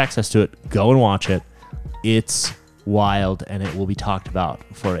have access to it, go and watch it. It's wild, and it will be talked about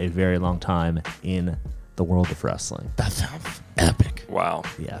for a very long time in the world of wrestling. That sounds epic. Wow.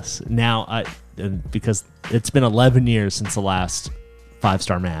 Yes. Now, because it's been 11 years since the last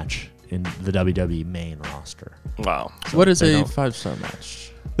 5-star match in the WWE main roster. Wow. What is a 5-star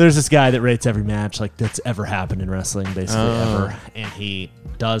match? There's this guy that rates every match that's ever happened in wrestling, basically ever, and he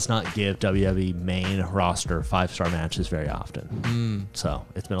does not give WWE main roster 5-star matches very often. So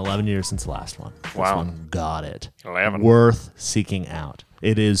it's been 11 years since the last one. This Wow. one got it. 11. Worth seeking out.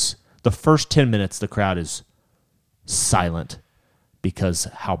 It is the first 10 minutes. The crowd is silent because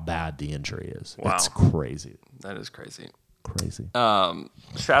how bad the injury is. Wow. It's crazy. That is crazy. Crazy.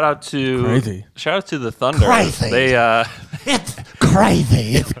 Shout out to the Thunder. Crazy. They It's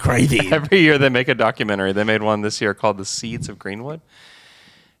crazy. It's crazy. every year they make a documentary. They made one this year called The Seeds of Greenwood.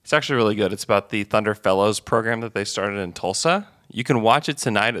 It's actually really good. It's about the Thunder Fellows program that they started in Tulsa. You can watch it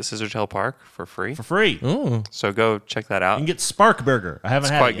tonight at Scissortail Park for free. For free. You So go check that out. can get Spark Burger. I haven't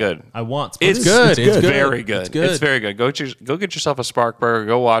had quite it yet. good. I want Spark It's good. It's, It's good. very good. It's good. It's very good. Go get yourself a Spark Burger.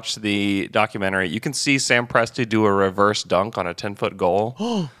 Go watch the documentary. You can see Sam Presti do a reverse dunk on a 10-foot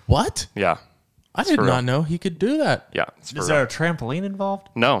goal. What? Yeah. I did for not real. know he could do that. Yeah. It's for Is real. there a trampoline involved?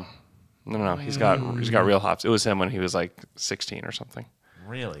 No. He's got real hops. It was him when he was like 16 or something.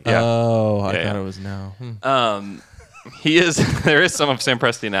 Really? Yeah. Oh, I Yeah, thought yeah. it was now. He is. There is some of Sam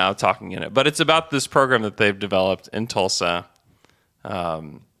Presti now talking in it, but it's about this program that they've developed in Tulsa.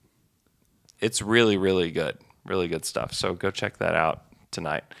 It's really, really good stuff. So go check that out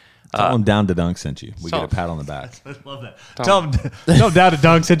tonight. Tell them Down to Dunk sent you. We so- get a pat on the back. Love that. Tell them Down to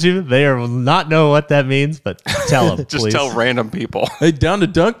Dunk sent you. They will not know what that means, but tell them, Just please. tell random people. Hey, Down to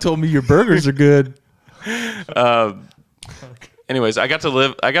Dunk told me your burgers are good. Anyways, I got to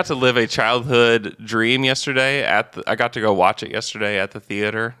live a childhood dream yesterday. I got to go watch it yesterday at the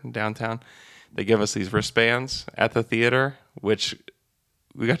theater downtown. They give us these wristbands at the theater, which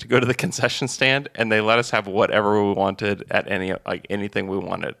we got to go to the concession stand, and they let us have whatever we wanted at anything we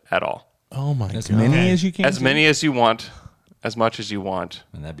wanted at all. Oh my As god. many as you can. As many as you want, as much as you want.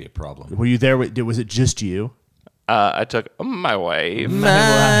 And that'd be a problem. Were you there? Was it just you? I took my wife.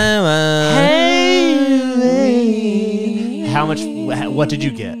 How much? What did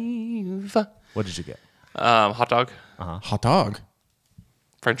you get? What did you get? Hot dog, Hot dog.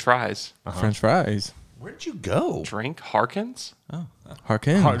 French fries, French fries. Where'd you go? drink, Harkins.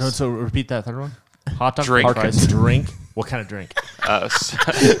 Harkins. No, so repeat that third one. Hot dog, Drink. French fries, drink. What kind of drink?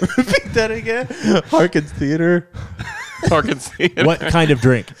 that again. Harkins Theater. Harkins. What kind of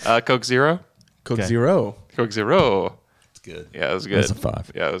drink? Coke Zero. Coke Okay. Zero. Coke Zero. It's good. Yeah, it was good. That's a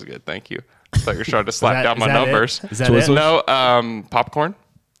 5. Yeah, it was good. Thank you. I thought you were trying to slap that- down is my that it? numbers. Is that it? No, popcorn,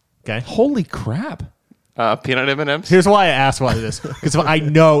 Okay. Holy crap. peanut M&Ms. Here's why I asked why this, because I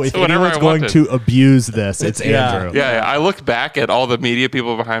know if So whatever anyone's I going wanted. to abuse this, it's Andrew. Yeah, I looked back at all the media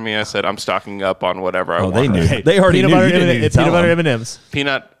people behind me. And I said, I'm stocking up on whatever I Oh, want. they knew. Okay, They already peanut knew. butter You didn't M&M, need to tell peanut butter them. M&Ms.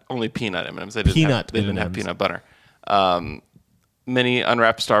 Only peanut M&Ms. They Peanut didn't have M&Ms. peanut butter. Mini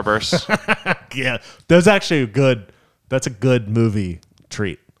unwrapped Starburst. Yeah, that's actually a good. That's a good movie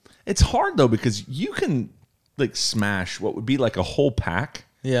treat. It's hard though because you can like smash what would be like a whole pack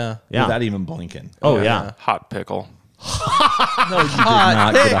Yeah. Yeah. without even blinking. Oh yeah. Hot pickle. No, you did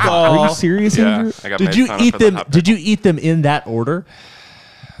not get a hot. Are you serious, Yeah, Andrew? I got Did made you fun of eat for the them? hot Did you eat them in that order?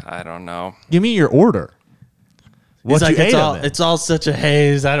 I don't know. Give me your order. He's What like, you ate it's all, of it? it's all such a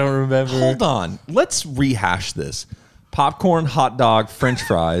haze. I don't remember. Hold on. Let's rehash this. Popcorn, hot dog, French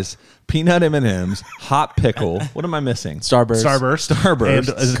fries, peanut M&Ms, hot pickle. What am I missing? Starburst. And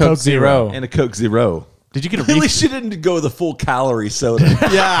a Coke Coke Zero. Zero. And a Coke Zero. Did you get a At refill? least you didn't go the full calorie soda.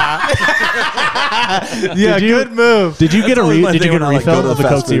 Yeah, good move. Did you get a That's always my Did you thing get a when I, like, go refill to of the the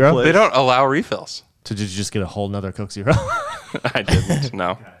Coke fast food Zero? place. They don't allow refills. So did you just get a whole nother Coke Zero? I didn't.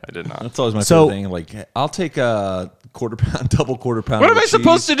 No, I did not. That's always my So- favorite thing. Like, I'll take a quarter pound, double quarter pound. What am I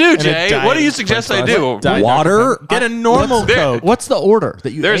supposed to do, Jay? diet What do you French suggest I fries. do? Diet Water? Get a normal There- Coke. What's the order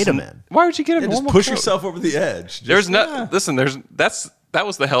that you There's ate them in? Why would you get a Yeah, just normal push Coke? yourself over the edge. Just- There's not. Listen, that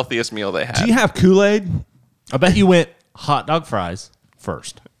was the healthiest meal they had. Do you have Kool-Aid? I bet you went hot dog fries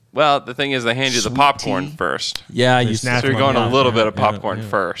first. Well, the thing is, they hand you the Sweet popcorn tea? first. Yeah, you There's So natural you're going a Yeah, little bit of popcorn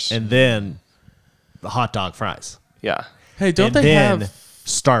first. And then the hot dog fries. Yeah. Hey, don't and they then have?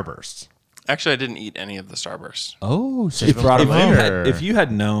 Starburst. Actually, I didn't eat any of the Starbursts. Oh, so If- brought if them you later. If you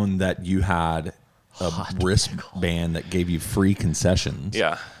had known that you had a wristband that gave you free concessions,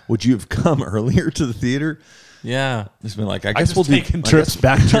 Yeah. would you have come earlier to the theater? Yeah. Just been like, I guess just we'll do taking trips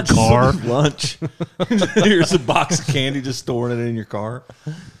back to your just car. lunch. Here's a box of candy, just storing it in your car.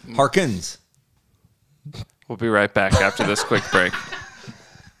 Harkins. We'll be right back after this quick break.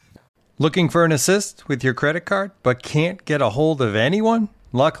 Looking for an assist with your credit card but can't get a hold of anyone?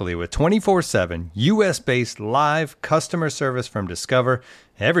 Luckily, with 24/7 US-based live customer service from Discover,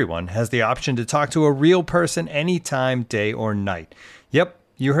 everyone has the option to talk to a real person anytime, day or night. Yep,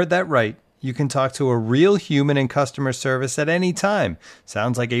 you heard that right. You can talk to a real human in customer service at any time.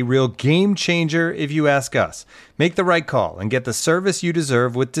 Sounds like a real game changer if you ask us. Make the right call and get the service you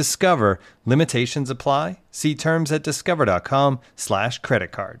deserve with Discover. Limitations apply. See terms at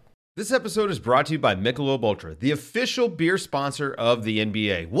discover.com/creditcard. This episode is brought to you by Michelob Ultra, the official beer sponsor of the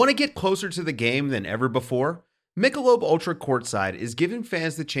NBA. Want to get closer to the game than ever before? Michelob Ultra Courtside is giving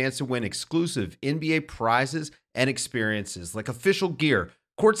fans the chance to win exclusive NBA prizes and experiences like official gear,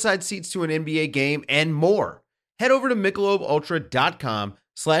 courtside seats to an NBA game, and more. Head over to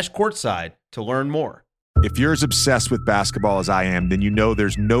MichelobUltra.com/courtside to learn more. If you're as obsessed with basketball as I am, then you know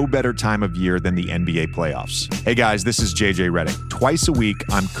there's no better time of year than the NBA playoffs. Hey guys, this is JJ Redick. Twice a week,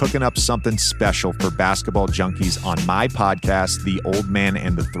 I'm cooking up something special for basketball junkies on my podcast, The Old Man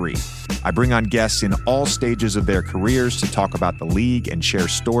and the Three. I bring on guests in all stages of their careers to talk about the league and share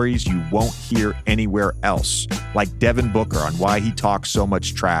stories you won't hear anywhere else, like Devin Booker on why he talks so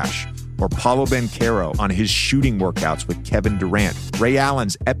much trash, or Paulo Banchero on his shooting workouts with Kevin Durant, Ray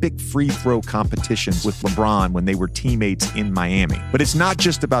Allen's epic free throw competitions with LeBron when they were teammates in Miami. But it's not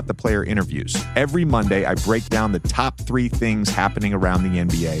just about the player interviews. Every Monday, I break down the top 3 things happening around the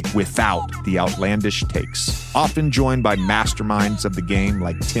NBA without the outlandish takes. Often joined by masterminds of the game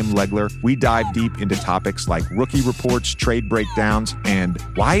like Tim Legler, we dive deep into topics like rookie reports, trade breakdowns, and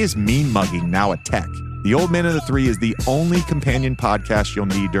why is mean mugging now a tech? The Old Man and the Three is the only companion podcast you'll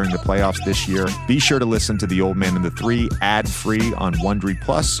need during the playoffs this year. Be sure to listen to The Old Man and the Three ad-free on Wondery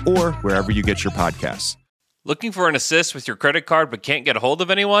Plus or wherever you get your podcasts. Looking for an assist with your credit card but can't get a hold of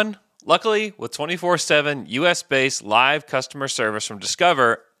anyone? Luckily, with 24/7 US-based live customer service from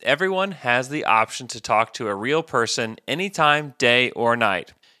Discover, everyone has the option to talk to a real person anytime, day or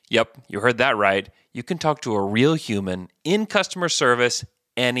night. Yep, you heard that right. You can talk to a real human in customer service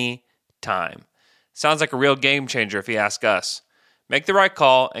anytime. Sounds like a real game changer if you ask us. Make the right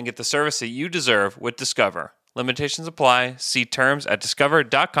call and get the service that you deserve with Discover. Limitations apply. See terms at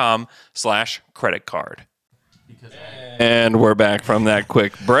discover.com/creditcard. And we're back from that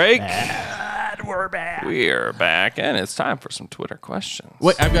quick break. And we're back. We're back, and it's time for some Twitter questions.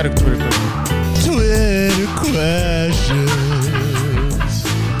 Wait, I've got a Twitter question. Twitter questions.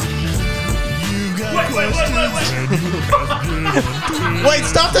 Wait,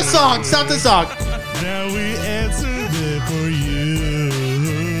 stop the song. Stop the song. Now we answer them for you.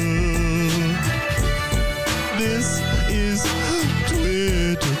 This is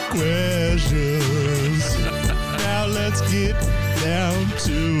Twitter questions. Now let's get down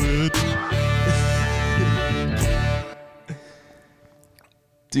to it.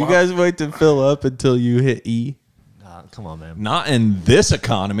 Do you guys wait to fill up until you hit E? Come on, man. Not in this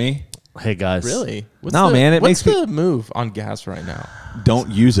economy. Hey, guys. Really? No, man, it what's makes the move on gas right now? Don't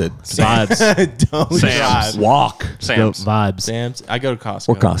use it. Vibes. Don't Sam's. drive. Walk. Go Sam's. vibes. Sam's. I go to Costco.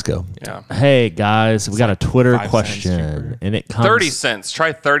 Or Costco. Yeah. Hey, guys. We got a Twitter 5 cents question. cheaper. And it comes 30 cents.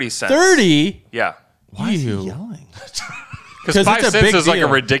 Try 30 cents. 30? Yeah. Why is he yelling? Because 5 it's a cents big is like a deal.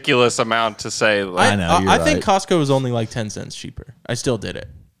 ridiculous amount to say. Like, I think Costco was only like 10 cents cheaper. I still did it.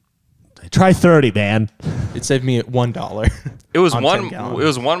 Try 30, man. It saved me $1. it was on 10 1. gallons. It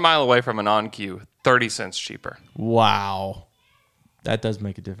was 1 mile away from an on-queue. 30 cents cheaper. Wow. That does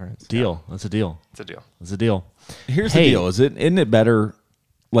make a difference. Deal. That's a deal. It's a deal. That's a deal. Here's Hey. the deal: isn't it better,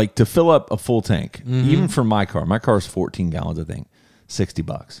 like to fill up a full tank, even for my car? My car is 14 gallons, I think,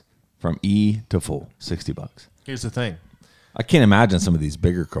 $60 from E to full, $60. Here's the thing. I can't imagine some of these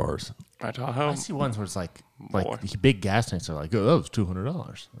bigger cars. My Tahoe. I see ones where it's like More. big gas tanks are like, oh, that was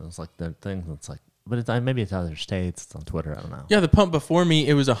 $200. It's like that thing that's like, but it's maybe it's other states. It's on Twitter. I don't know. Yeah, the pump before me,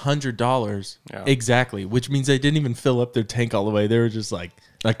 it was $100 Yeah. exactly, which means they didn't even fill up their tank all the way. They were just like,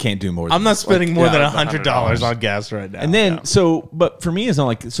 I can't do more. I'm than not spending more than $100 $100 on gas right now. And then, but for me, it's not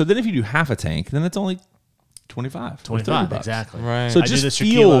like. So then, if you do half a tank, then it's only 25, or 30 bucks. exactly. Right. So I it do the just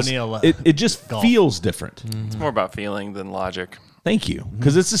Shaquille feels. O'Neal, It just golf. feels different. It's more about feeling than logic. Thank you,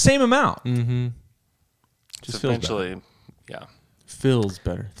 because it's the same amount. Just feels eventually, yeah. feels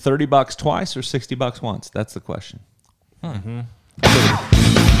better. $30 twice or $60 once? That's the question.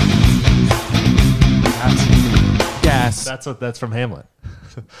 Gas. That's from Hamlet.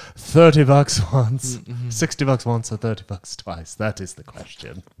 $30 once, $60 once, or $30 twice. That is the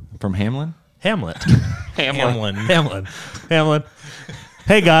question. From Hamlin. Hamlet. Hamlin. Hamlet.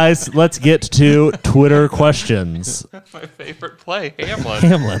 Hey guys, let's get to Twitter questions. My favorite play, Hamlin.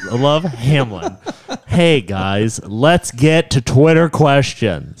 Hamlin. I love Hamlin. Hey guys, let's get to Twitter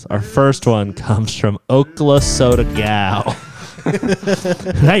questions. Our first one comes from Okla Soda Gal.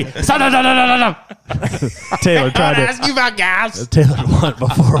 Hey, no. Taylor tried to ask you about gas. Taylor,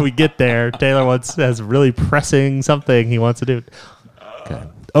 before we get there, Taylor has really pressing something he wants to do. Okay.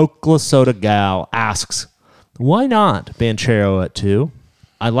 Okla Soda Gal asks, why not Banchero at 2?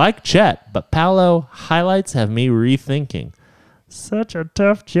 I like Chet, but Paolo highlights have me rethinking. Such a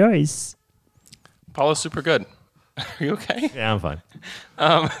tough choice. Paolo's super good. Are you okay? Yeah, I'm fine.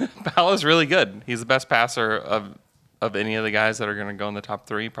 Paolo's really good. He's the best passer of any of the guys that are going to go in the top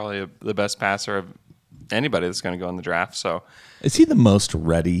 3. Probably the best passer of anybody that's going to go in the draft. So, Is he the most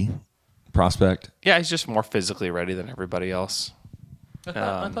ready prospect? yeah, he's just more physically ready than everybody else.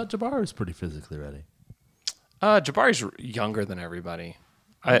 I thought Jabbar was pretty physically ready. Jabari's younger than everybody.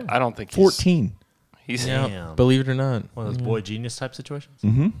 I don't think 14. He's Yeah, Damn. believe it or not. One of those boy genius type situations.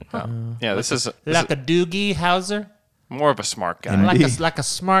 yeah. This is Like a Doogie Howser, more of a smart guy. like a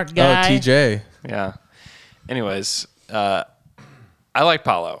smart guy. Oh, TJ. Yeah. Anyways, I like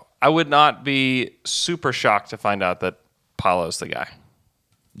Paolo. I would not be super shocked to find out that Paolo's the guy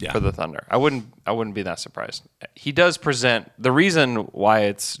for the Thunder. I wouldn't be that surprised. He does present the reason why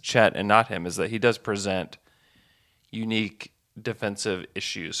it's Chet and not him is that he does present unique defensive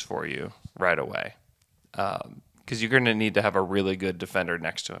issues for you right away. Because you're going to need to have a really good defender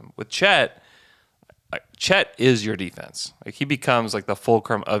next to him. With Chet, Chet is your defense. Like he becomes like the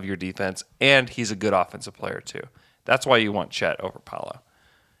fulcrum of your defense, and he's a good offensive player too. That's why you want Chet over Paolo.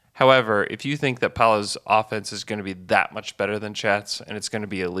 However, if you think that Paolo's offense is going to be that much better than Chet's, and it's going to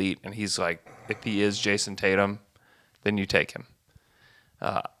be elite, and he's like, if he is Jason Tatum, then you take him.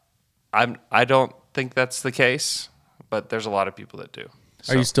 I don't think that's the case, but there's a lot of people that do.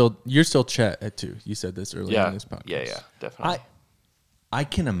 So, You're still Chet at 2. You said this earlier in this podcast. Yeah, definitely. I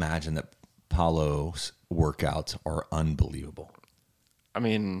can imagine that Paolo's workouts are unbelievable. I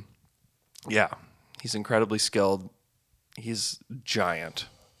mean, yeah, he's incredibly skilled. He's giant.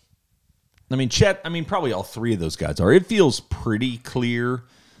 I mean, Chet, probably all 3 of those guys are. It feels pretty clear.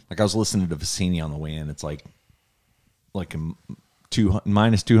 Like I was listening to Vicini on the way in. It's like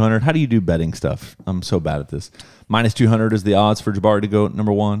minus 200. How do you do betting stuff? I'm so bad at this. Minus 200 is the odds for Jabari to go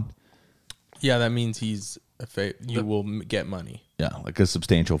number 1. Yeah, that means he's you will get money. Yeah, like a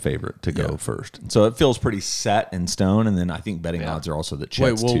substantial favorite to go first. So it feels pretty set in stone. And then I think betting odds are also that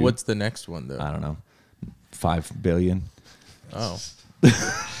Chet's Wait, 2. what's the next one though? I don't know. 5 billion. Oh.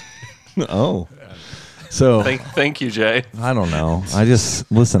 Oh. So thank you, Jay. I don't know. I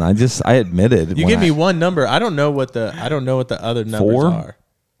admitted. You give me one number. I don't know what the other numbers 4? are.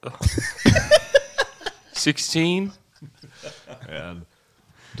 16. Man.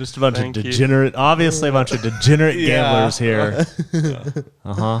 Just a bunch of degenerate, obviously a bunch of degenerate gamblers here.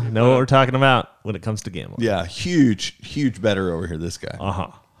 Know what we're talking about when it comes to gambling. Yeah, huge better over here, this guy.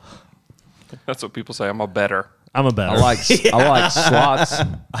 That's what people say. I'm a better. I'm a better. I like slots.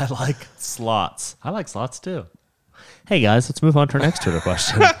 I like slots. I like slots too. Hey guys, let's move on to our next Twitter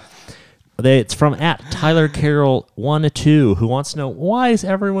question. It's from @TylerCarroll12, who wants to know, why is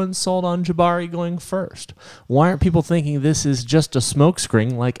everyone sold on Jabari going first? Why aren't people thinking this is just a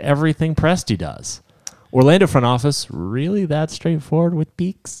smokescreen like everything Presti does? Orlando front office, really that straightforward with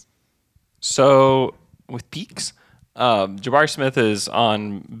peaks? So with peaks, Jabari Smith is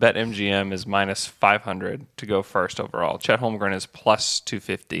on BetMGM is minus 500 to go first overall. Chet Holmgren is plus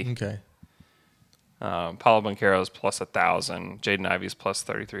 250. Okay. Paulo Banchero is plus 1,000. Jaden Ivey's plus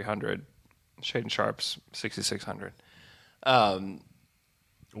 3,300. Shaden Sharp's 6,600.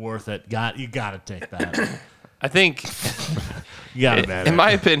 Worth it. You got to take that. I think, You got it, in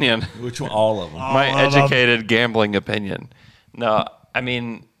my opinion, Which one? All of them. my educated gambling opinion. No, I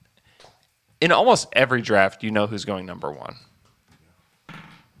mean, in almost every draft, you know who's going number one.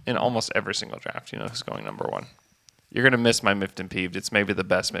 In almost every single draft, you know who's going number one. You're going to miss my miffed and peeved. It's maybe the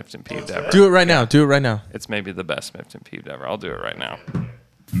best miffed and peeved ever. Do it right now. Do it right now. It's maybe the best miffed and peeved ever. I'll do it right now.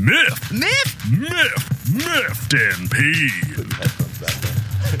 Miffed and peeved.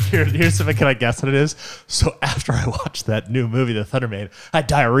 Here's something. Can I guess what it is? So after I watched that new movie the Thunder made, I had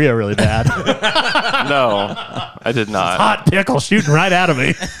diarrhea really bad. No, I did not. Hot pickle shooting right out of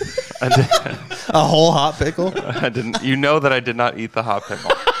me. A whole hot pickle? I didn't. You know that I did not eat the hot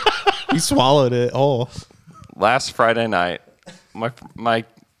pickle. You swallowed it whole. Last Friday night, my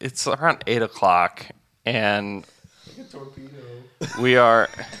it's around 8:00, and we are.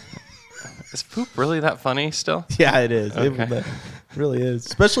 Is poop really that funny still? Yeah, it is. Okay. It really is.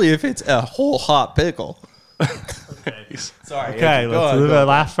 Especially if it's a whole hot pickle. Sorry. Okay, Andrew, let's go do on. it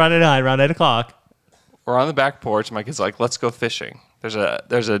last Friday night around 8:00. We're on the back porch. My kid's like, "Let's go fishing." There's a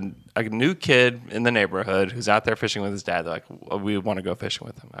new kid in the neighborhood who's out there fishing with his dad. They're like, "We want to go fishing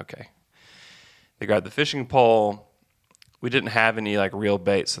with him." Okay. They grab the fishing pole. We didn't have any like real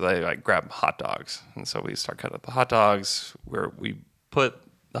bait, so they like grab hot dogs, and so we start cutting up the hot dogs. Where we put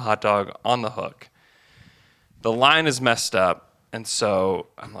the hot dog on the hook. The line is messed up, and so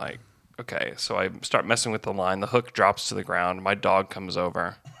I'm like, okay. So I start messing with the line. The hook drops to the ground. My dog comes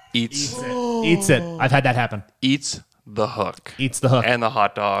over, eats it. I've had that happen. Eats the hook. Eats the hook. And the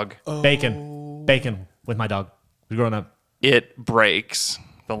hot dog. Bacon with my dog. We're growing up. It breaks.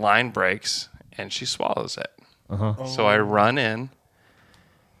 The line breaks, and she swallows it. So I run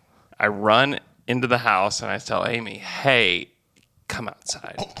into the house, and I tell Amy, hey, come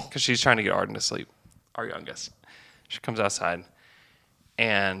outside. Because she's trying to get Arden to sleep, our youngest. She comes outside,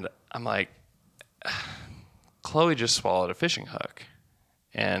 and I'm like, Chloe just swallowed a fishing hook.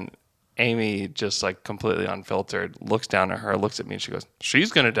 And Amy, just like completely unfiltered, looks down at her, looks at me, and she goes,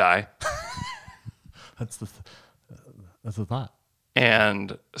 she's going to die. That's the thought.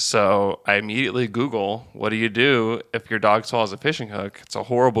 And so I immediately Google, what do you do if your dog swallows a fishing hook? It's a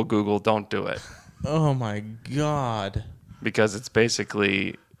horrible Google. Don't do it. Oh, my God. Because it's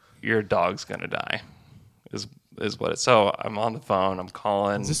basically your dog's going to die is what it's. So I'm on the phone. I'm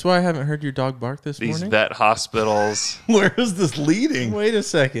calling. Is this why I haven't heard your dog bark this these morning? vet hospitals. Where is this leading? Wait a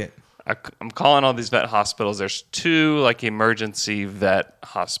second. I'm calling all these vet hospitals. There's 2 like emergency vet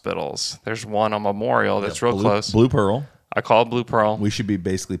hospitals. There's one on Memorial that's real close. Blue Pearl. I called Blue Pearl. We should be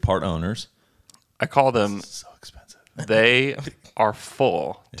basically part owners. I call them. This is so expensive. They are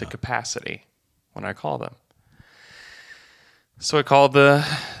full to capacity when I call them. So I called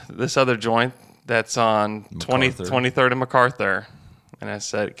this other joint that's on 23rd and MacArthur. And I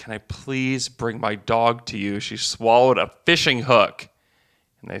said, can I please bring my dog to you? She swallowed a fishing hook.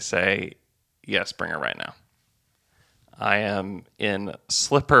 And they say, yes, bring her right now. I am in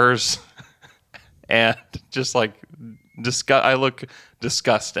slippers and just like, I look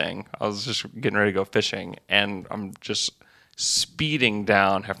disgusting. I was just getting ready to go fishing, and I'm just speeding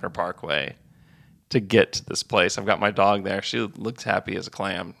down Hefner Parkway to get to this place. I've got my dog there. She looks happy as a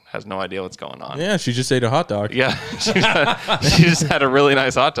clam, has no idea what's going on. Yeah, she just ate a hot dog. Yeah, she just had a really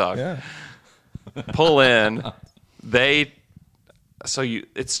nice hot dog. Yeah. Pull in. It's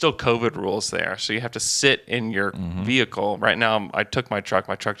still COVID rules there. So you have to sit in your vehicle. Right now, I took my truck.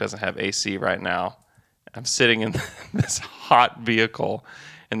 My truck doesn't have AC right now. I'm sitting in this hot vehicle,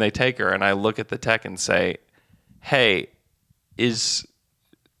 and they take her, and I look at the tech and say, hey, has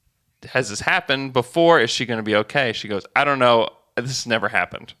this happened before? Is she going to be okay? She goes, I don't know. This has never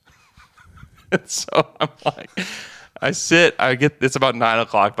happened. And so I'm like, it's about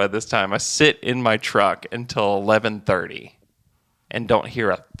 9:00 by this time. I sit in my truck until 11:30 and don't hear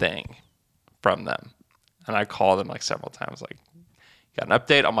a thing from them. And I call them like several times, like, got an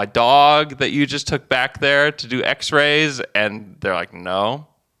update on my dog that you just took back there to do x-rays? And they're like, no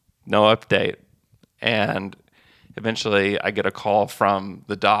update. And eventually I get a call from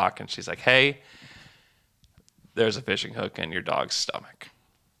the doc, and she's like, hey, there's a fishing hook in your dog's stomach,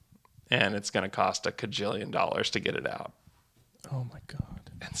 and it's going to cost $1 kajillion to get it out. Oh, my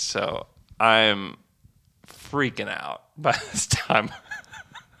God. And so I'm freaking out by this time.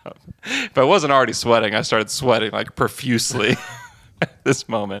 If I wasn't already sweating, I started sweating like profusely at this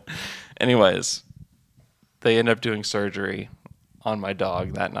moment. Anyways, they end up doing surgery on my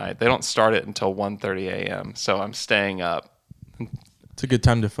dog that night. They don't start it until 1:30 a.m., so I'm staying up. It's a good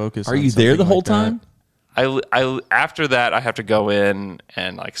time to focus. Are you there the whole like that. time? I after that, I have to go in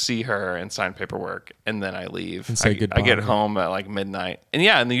and like see her and sign paperwork, and then I leave. And say goodbye. I get home at like midnight, and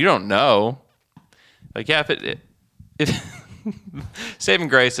and you don't know. Like, yeah, if saving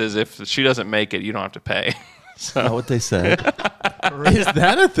grace is if she doesn't make it, you don't have to pay. Is that what they said? Is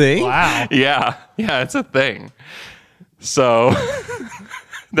that a thing? Wow. Yeah, it's a thing. So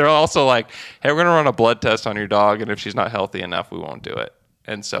they're also like, hey, we're going to run a blood test on your dog, and if she's not healthy enough, we won't do it.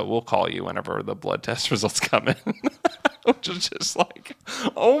 And so we'll call you whenever the blood test results come in. Which is just like,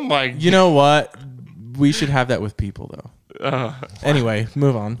 oh my God. You know what? We should have that with people, though. Anyway,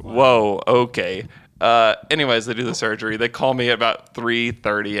 move on. Whoa, okay. Anyways, they do the surgery. They call me at about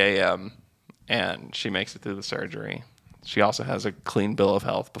 3:30 a.m., and she makes it through the surgery. She also has a clean bill of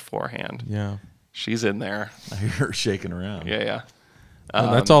health beforehand. Yeah. She's in there. I hear her shaking around. Yeah.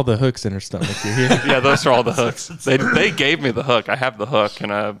 That's all the hooks in her stomach. You hear? Yeah, those are all the hooks. They gave me the hook. I have the hook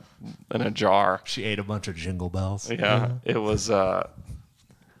in a jar. She ate a bunch of Jingle Bells. Yeah, it was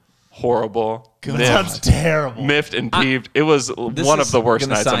horrible. That sounds terrible. Miffed and peeved. It was one of the worst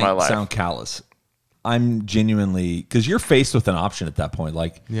nights of my life. Sound callous. I'm genuinely, because you're faced with an option at that point.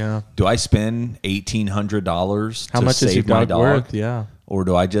 Like, Yeah. do I spend $1,800 How to much save is your my dog dog, worth? Yeah. or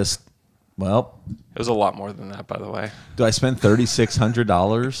do I just, well, It was a lot more than that, by the way. do I spend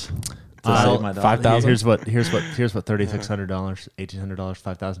 $3,600 to save my dog? 5,000? Here's what $3,600, $1,800,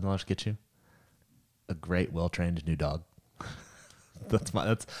 $5,000 get you. A great, well-trained new dog.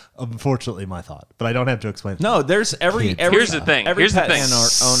 That's unfortunately my thought, but I don't have to explain. No, there's every Here's the thing. Every Here's the pet thing.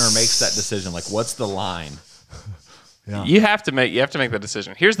 owner makes that decision. Like, what's the line? Yeah. You have to make the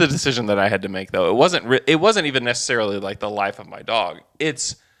decision. Here's the decision that I had to make, though. It wasn't even necessarily like the life of my dog.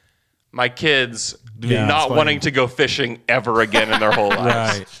 It's my kids not explain. wanting to go fishing ever again in their whole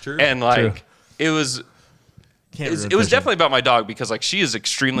lives. Right. True. And like True. it was Can't it was definitely about my dog because like she is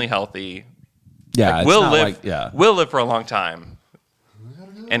extremely healthy. Yeah, Like, it's will not live like, yeah. will live for a long time.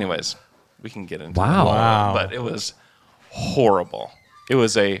 Anyways, we can get into Wow. it. Wow. But it was horrible. It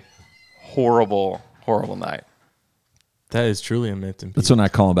was a horrible, horrible night. That is truly a myth. That's when I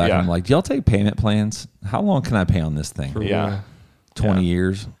call them back Yeah. and I'm like, do y'all take payment plans? How long can I pay on this thing? Yeah. 20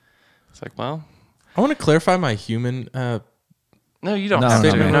 years? It's like, well, I want to clarify my human. no, you don't No, have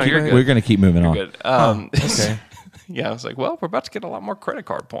no, to. no, No, you're good. We're going to keep moving on. You're good. Okay. Yeah, I was like, well, we're about to get a lot more credit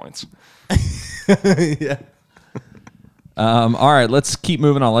card points. Yeah. All right, let's keep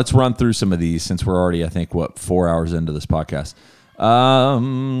moving on. Let's run through some of these since we're already, I think, 4 hours into this podcast.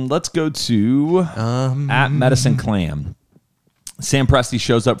 Let's go to at Medicine Clam. Sam Presti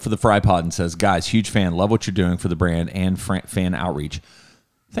shows up for the Fry Pod and says, guys, huge fan. Love what you're doing for the brand and fan outreach.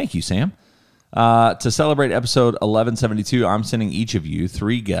 Thank you, Sam. To celebrate episode 1172, I'm sending each of you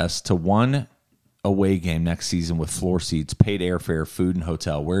 3 guests to one away game next season with floor seats, paid airfare, food, and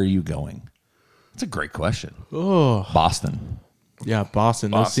hotel. Where are you going? That's a great question. Oh, Boston. yeah,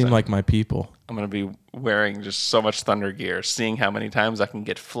 Boston. Those seem Boston. like my people. I'm going to be wearing just so much Thunder gear, seeing how many times I can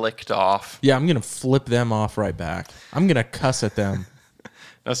get flicked off. Yeah, I'm gonna flip them off right back. I'm gonna cuss at them.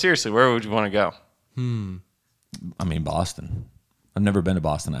 No, seriously, where would you want to go? I mean, Boston. I've never been to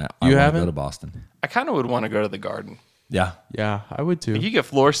Boston. I You want to haven't? go to Boston. I kind of would want to go to the Garden. Yeah. Yeah, I would too. You get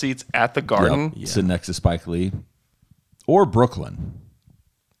floor seats at the Garden. Yep. Sit next to Spike Lee. Or Brooklyn.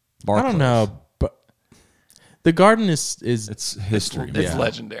 I Barclays. don't know, but the Garden is It's history. It's Yeah.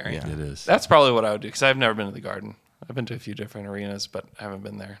 legendary. Yeah. It is. That's probably what I would do because I've never been to the Garden. I've been to a few different arenas, but I haven't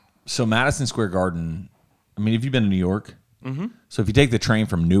been there. So Madison Square Garden, I mean, have you been to New York? Mm-hmm. So if you take the train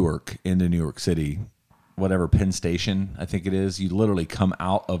from Newark into New York City, whatever Penn Station, I think it is, you literally come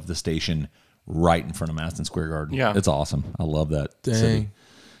out of the station right in front of Madison Square Garden. Yeah. It's awesome. I love that Dang. city.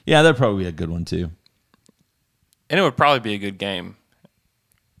 Yeah, that'd probably be a good one too. And it would probably be a good game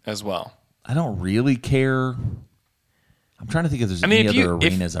as well. I don't really care. I'm trying to think if there's mean, any if other you-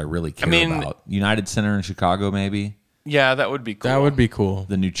 if- arenas I really care I mean- about. United Center in Chicago, maybe. Yeah, that would be cool. that would be cool.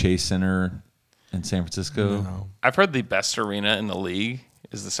 The new Chase Center in San Francisco. No. I've heard the best arena in the league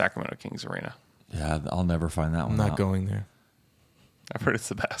is the Sacramento Kings arena. Yeah, I'll never find that one I'm not out. going there. I've heard it's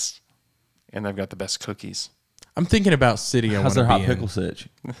the best. And they've got the best cookies. I'm thinking about city. I How's want their to hot be pickle in. sitch?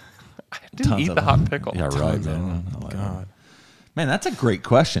 I didn't Tons eat of the them. hot pickle. Yeah, right, Tons of man. them. I like God. Man, that's a great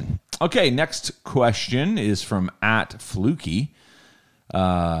question. Okay, next question is from at Fluky.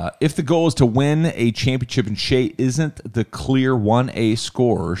 If the goal is to win a championship and Shea isn't the clear 1A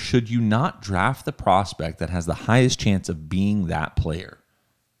scorer, should you not draft the prospect that has the highest chance of being that player?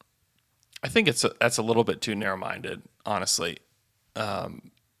 I think that's a little bit too narrow-minded, honestly.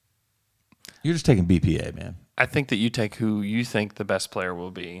 You're just taking BPA, man. I think that you take who you think the best player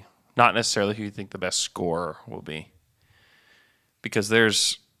will be, not necessarily who you think the best scorer will be. Because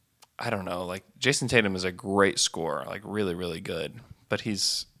there's, I don't know, like Jason Tatum is a great scorer, like really, really good, but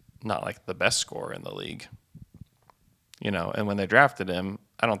he's not like the best scorer in the league. You know, and when they drafted him,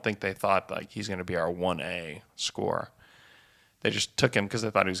 I don't think they thought like he's going to be our 1A scorer. They just took him because they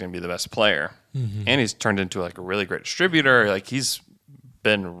thought he was going to be the best player. Mm-hmm. And he's turned into like a really great distributor. Like he's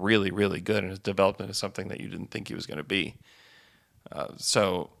been really, really good and has developed into something that you didn't think he was going to be.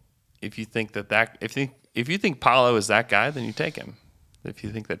 So if you think if you think Paolo is that guy, then you take him. If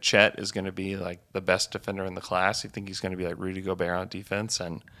you think that Chet is going to be like the best defender in the class, you think he's going to be like Rudy Gobert on defense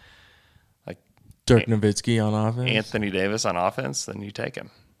and like Dirk Nowitzki on offense, Anthony Davis on offense, then you take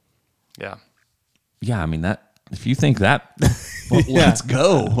him. Yeah. Yeah, I mean that. If you think that, well, let's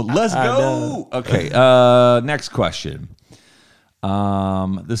go. Let's go. Okay. Next question.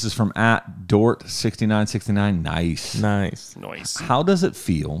 This is from @Dort6969. Nice. How does it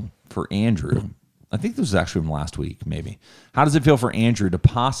feel for Andrew? I think this was actually from last week, maybe. How does it feel for Andrew to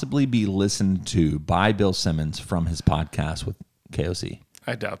possibly be listened to by Bill Simmons from his podcast with KOC?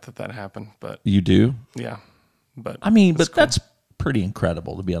 I doubt that happened, but you do. Yeah, but I mean, but cool. That's pretty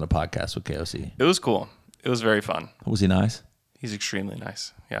incredible to be on a podcast with KOC. It was cool. It was very fun. Was he nice? He's extremely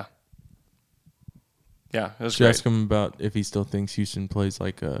nice. Yeah. Yeah, it was Did you great. ask him about if he still thinks Houston plays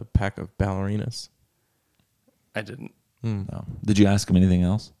like a pack of ballerinas? I didn't. No. Did you ask him anything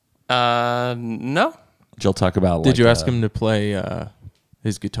else? No. Did y'all talk about? Did you ask him to play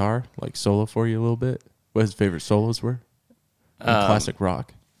his guitar, like solo for you a little bit? What his favorite solos were? In classic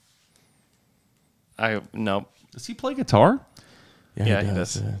rock. No. Does he play guitar? Yeah, he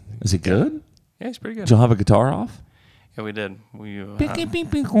does. Is it good? Yeah, he's pretty good. Did y'all have a guitar off? Yeah, we did. That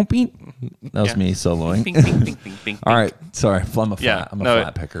was me soloing. Bing, bing, bing, bing, bing, All right, sorry. I'm a Yeah,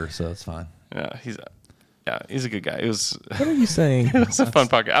 flat picker, so it's fine. Yeah, he's a good guy. It was. What are you saying? It was a fun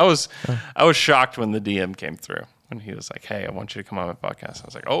podcast. I was shocked when the DM came through when he was like, "Hey, I want you to come on my podcast." I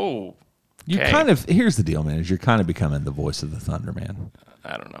was like, "Oh." You kind of here's the deal, man. Is you're kind of becoming the voice of the Thunder Man.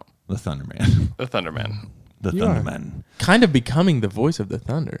 I don't know. The Thunder Man. The Thunder Man. The You Thunder are Man. kind of becoming the voice of the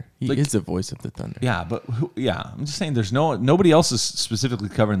Thunder. He is the voice of the Thunder. Yeah, but I'm just saying there's nobody else is specifically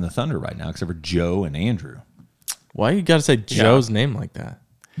covering the Thunder right now except for Joe and Andrew. Why you got to say Joe's name like that?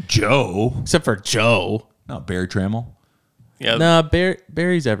 Joe? Except for Joe. No, Barry Trammell. Yeah. Nah,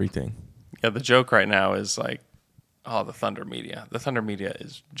 Barry's everything. Yeah, the joke right now is like, oh, the Thunder Media. The Thunder Media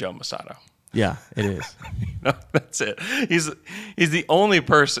is Joe Masato. Yeah, it is. No, that's it. He's the only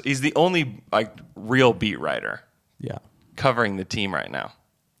person. He's the only like real beat writer. Yeah, covering the team right now,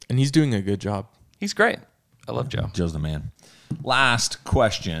 and he's doing a good job. He's great. I love Joe. Joe's the man. Last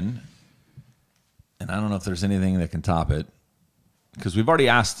question, and I don't know if there's anything that can top it because we've already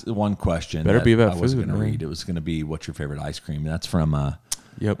asked one question. Better be about I was food, going to man. read. It was going to be what's your favorite ice cream? That's from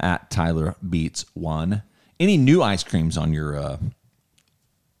Yep. @TylerBeats1. Any new ice creams on your?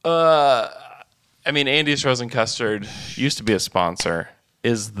 I mean, Andy's Frozen Custard used to be a sponsor.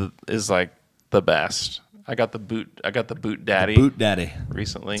 Is like the best. I got the Boot Daddy. Boot Daddy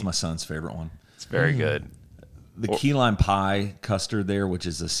recently. It's my son's favorite one. It's very good. The key lime pie custard there, which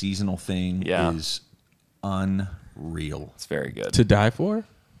is a seasonal thing, is unreal. It's very good. To die for?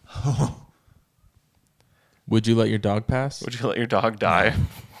 Would you let your dog pass? Would you let your dog die?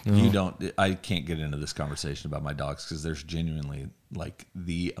 No. You don't. I can't get into this conversation about my dogs because there's genuinely like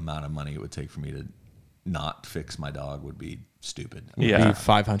the amount of money it would take for me to not fix my dog would be stupid. It would be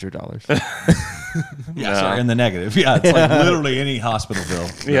 $500. Yeah, sorry, in the negative. Yeah, it's like literally any hospital bill.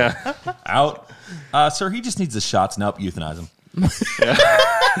 Yeah. Out. Sir, he just needs the shots. Nope, euthanize him.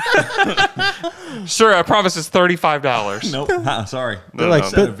 Sir, I promise it's $35. Nope. Sorry. They're like,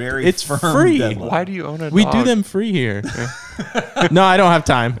 set a very it's firm free. deadline. Why do you own a dog? We do them free here. No, I don't have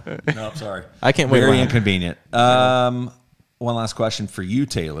time. Nope, sorry. I can't wait. Very long. inconvenient. One last question for you,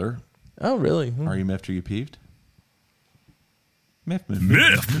 Taylor. Oh, really? Are you miffed or you peeved? Miffed and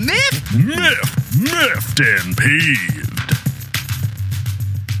peeved.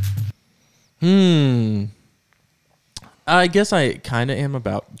 I guess I kind of am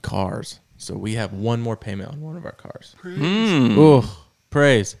about cars. So we have one more payment on one of our cars. Oh,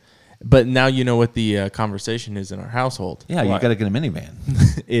 praise. But now you know what the conversation is in our household. Yeah, you got to get a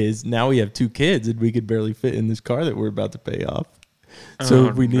minivan. Is now we have 2 kids and we could barely fit in this car that we're about to pay off.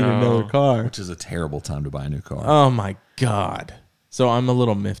 So we need another car. Which is a terrible time to buy a new car. Oh, my God. So I'm a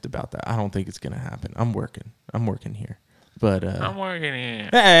little miffed about that. I don't think it's going to happen. I'm working here. But I'm working here.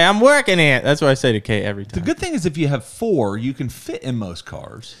 Hey, I'm working it. That's what I say to Kay every time. The good thing is if you have 4, you can fit in most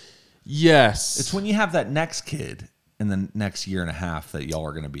cars. Yes. It's when you have that next kid in the next year and a half that y'all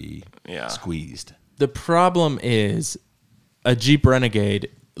are going to be squeezed. The problem is a Jeep Renegade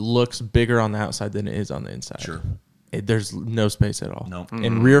looks bigger on the outside than it is on the inside. Sure. There's no space at all. No.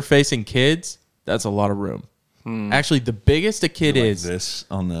 And rear-facing kids, that's a lot of room. Actually, the biggest a kid You're like is... this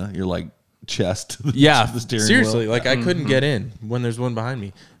on your like chest to the, Yeah, to the steering seriously. wheel. Like, I couldn't get in when there's one behind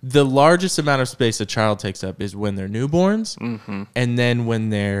me. The largest amount of space a child takes up is when they're newborns, and then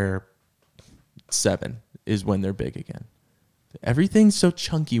when they're 7 is when they're big again. Everything's so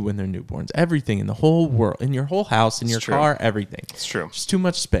chunky when they're newborns. Everything in the whole world, in your whole house, in your car, everything. It's true. Just too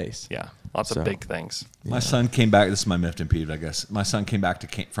much space. Yeah, lots of big things. My son came back. This is my miffed and peeved, I guess. My son came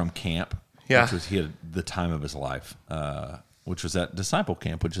back from camp. Yeah. Which was, he had the time of his life, which was at Disciple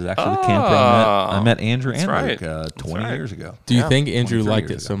Camp, which is actually the camp where I met Andrew and Luke 20 years ago. Do you think Andrew 23 liked it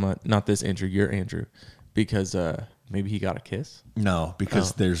years so ago. much? Not this Andrew, your Andrew. Because maybe he got a kiss? No,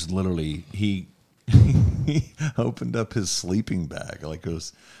 because there's literally, he opened up his sleeping bag. Like it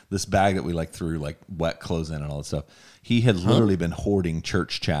was this bag that we like threw like wet clothes in and all that stuff. He had literally been hoarding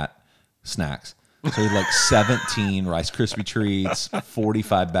church chat snacks. So he had like 17 Rice Krispie treats,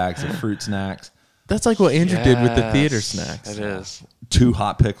 45 bags of fruit snacks. That's like what Andrew did with the theater snacks. It is. 2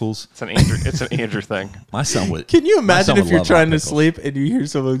 hot pickles. It's an Andrew thing. My son would. Can you my son imagine if would you're love trying hot to pickles. sleep and you hear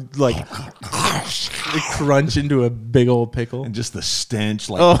someone like crunch into a big old pickle? And just the stench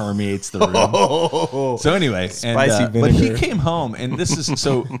like permeates the room. So anyway, Spicy but he vinegar. came home, and this is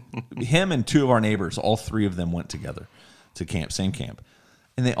so. Him and 2 of our neighbors, all 3 of them went together to camp, same camp,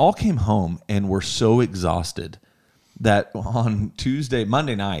 and they all came home and were so exhausted that on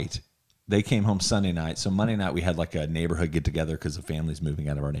Monday night. They came home Sunday night. So Monday night we had like a neighborhood get together because the family's moving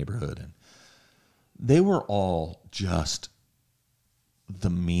out of our neighborhood, and they were all just the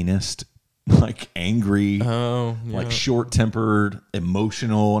meanest, like angry, like short-tempered,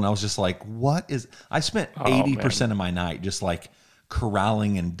 emotional, and I was just like, "What is?" I spent 80% of my night just like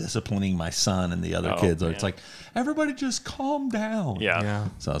corralling and disciplining my son and the other kids. It's like, everybody just calm down. Yeah.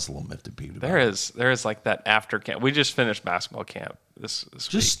 So that's a little miffed and peeved about. There is like that after camp. We just finished basketball camp this week.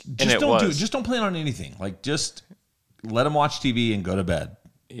 Just and just don't plan on anything. Like just let them watch TV and go to bed.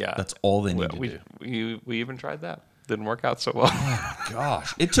 Yeah. That's all they need to do. We even tried that. Didn't work out so well. Oh my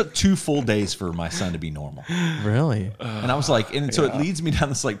gosh. It took 2 full days for my son to be normal. Really? And I was like, and so it leads me down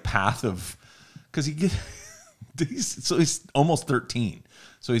this like path of, because he's almost 13.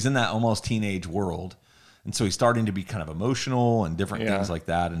 So he's in that almost teenage world. And so he's starting to be kind of emotional and different things like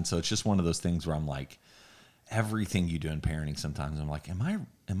that. And so it's just one of those things where I'm like, everything you do in parenting sometimes, I'm like, am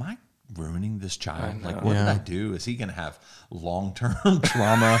I ruining this child? Like, what did I do? Is he going to have long-term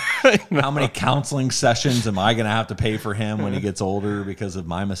trauma? How many counseling sessions am I going to have to pay for him when he gets older because of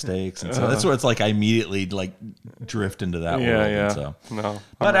my mistakes? And so that's where it's like I immediately like drift into that world. And so,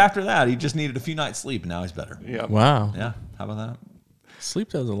 but after that, he just needed a few nights sleep, and now he's better. Yeah. Wow. Yeah. How about that? Sleep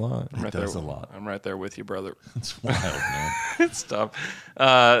does a lot. It does a lot. I'm right there with you, brother. It's wild, man. It's tough.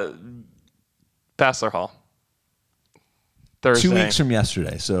 Bachelor Hall. Thursday. 2 weeks from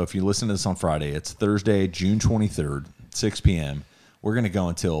yesterday. So if you listen to this on Friday, it's Thursday, June 23rd, 6 p.m. We're going to go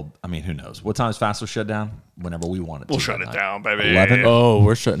until, I mean, who knows? What time is Fastler shut down? Whenever we want it to. We'll shut it down, baby. 11? Oh,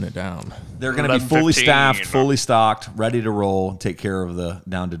 we're shutting it down. They're going to be fully 11:15. staffed, fully stocked, ready to roll, take care of the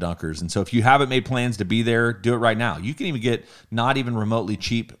Down to Dunkers. And so if you haven't made plans to be there, do it right now. You can even get not even remotely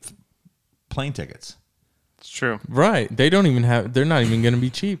cheap plane tickets. It's true. Right. They're not even going to be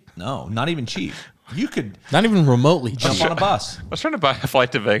cheap. No, not even cheap. You could Not even remotely jump cheap. on a bus. I was trying to buy a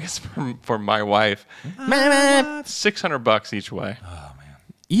flight to Vegas for my wife. $600 each way.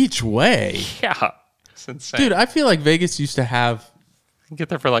 Each way? Yeah. It's insane. Dude, I feel like Vegas used to have You can get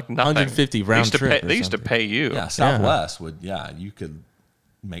there for like nothing. 150 round trip or They used to something. pay you. Yeah, Southwest would, you could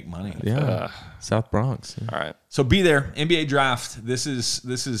make money. South Bronx. Yeah. All right. So be there. NBA draft. This is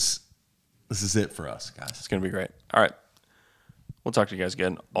it for us, guys. It's going to be great. All right. We'll talk to you guys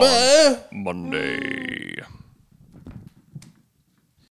again on Monday.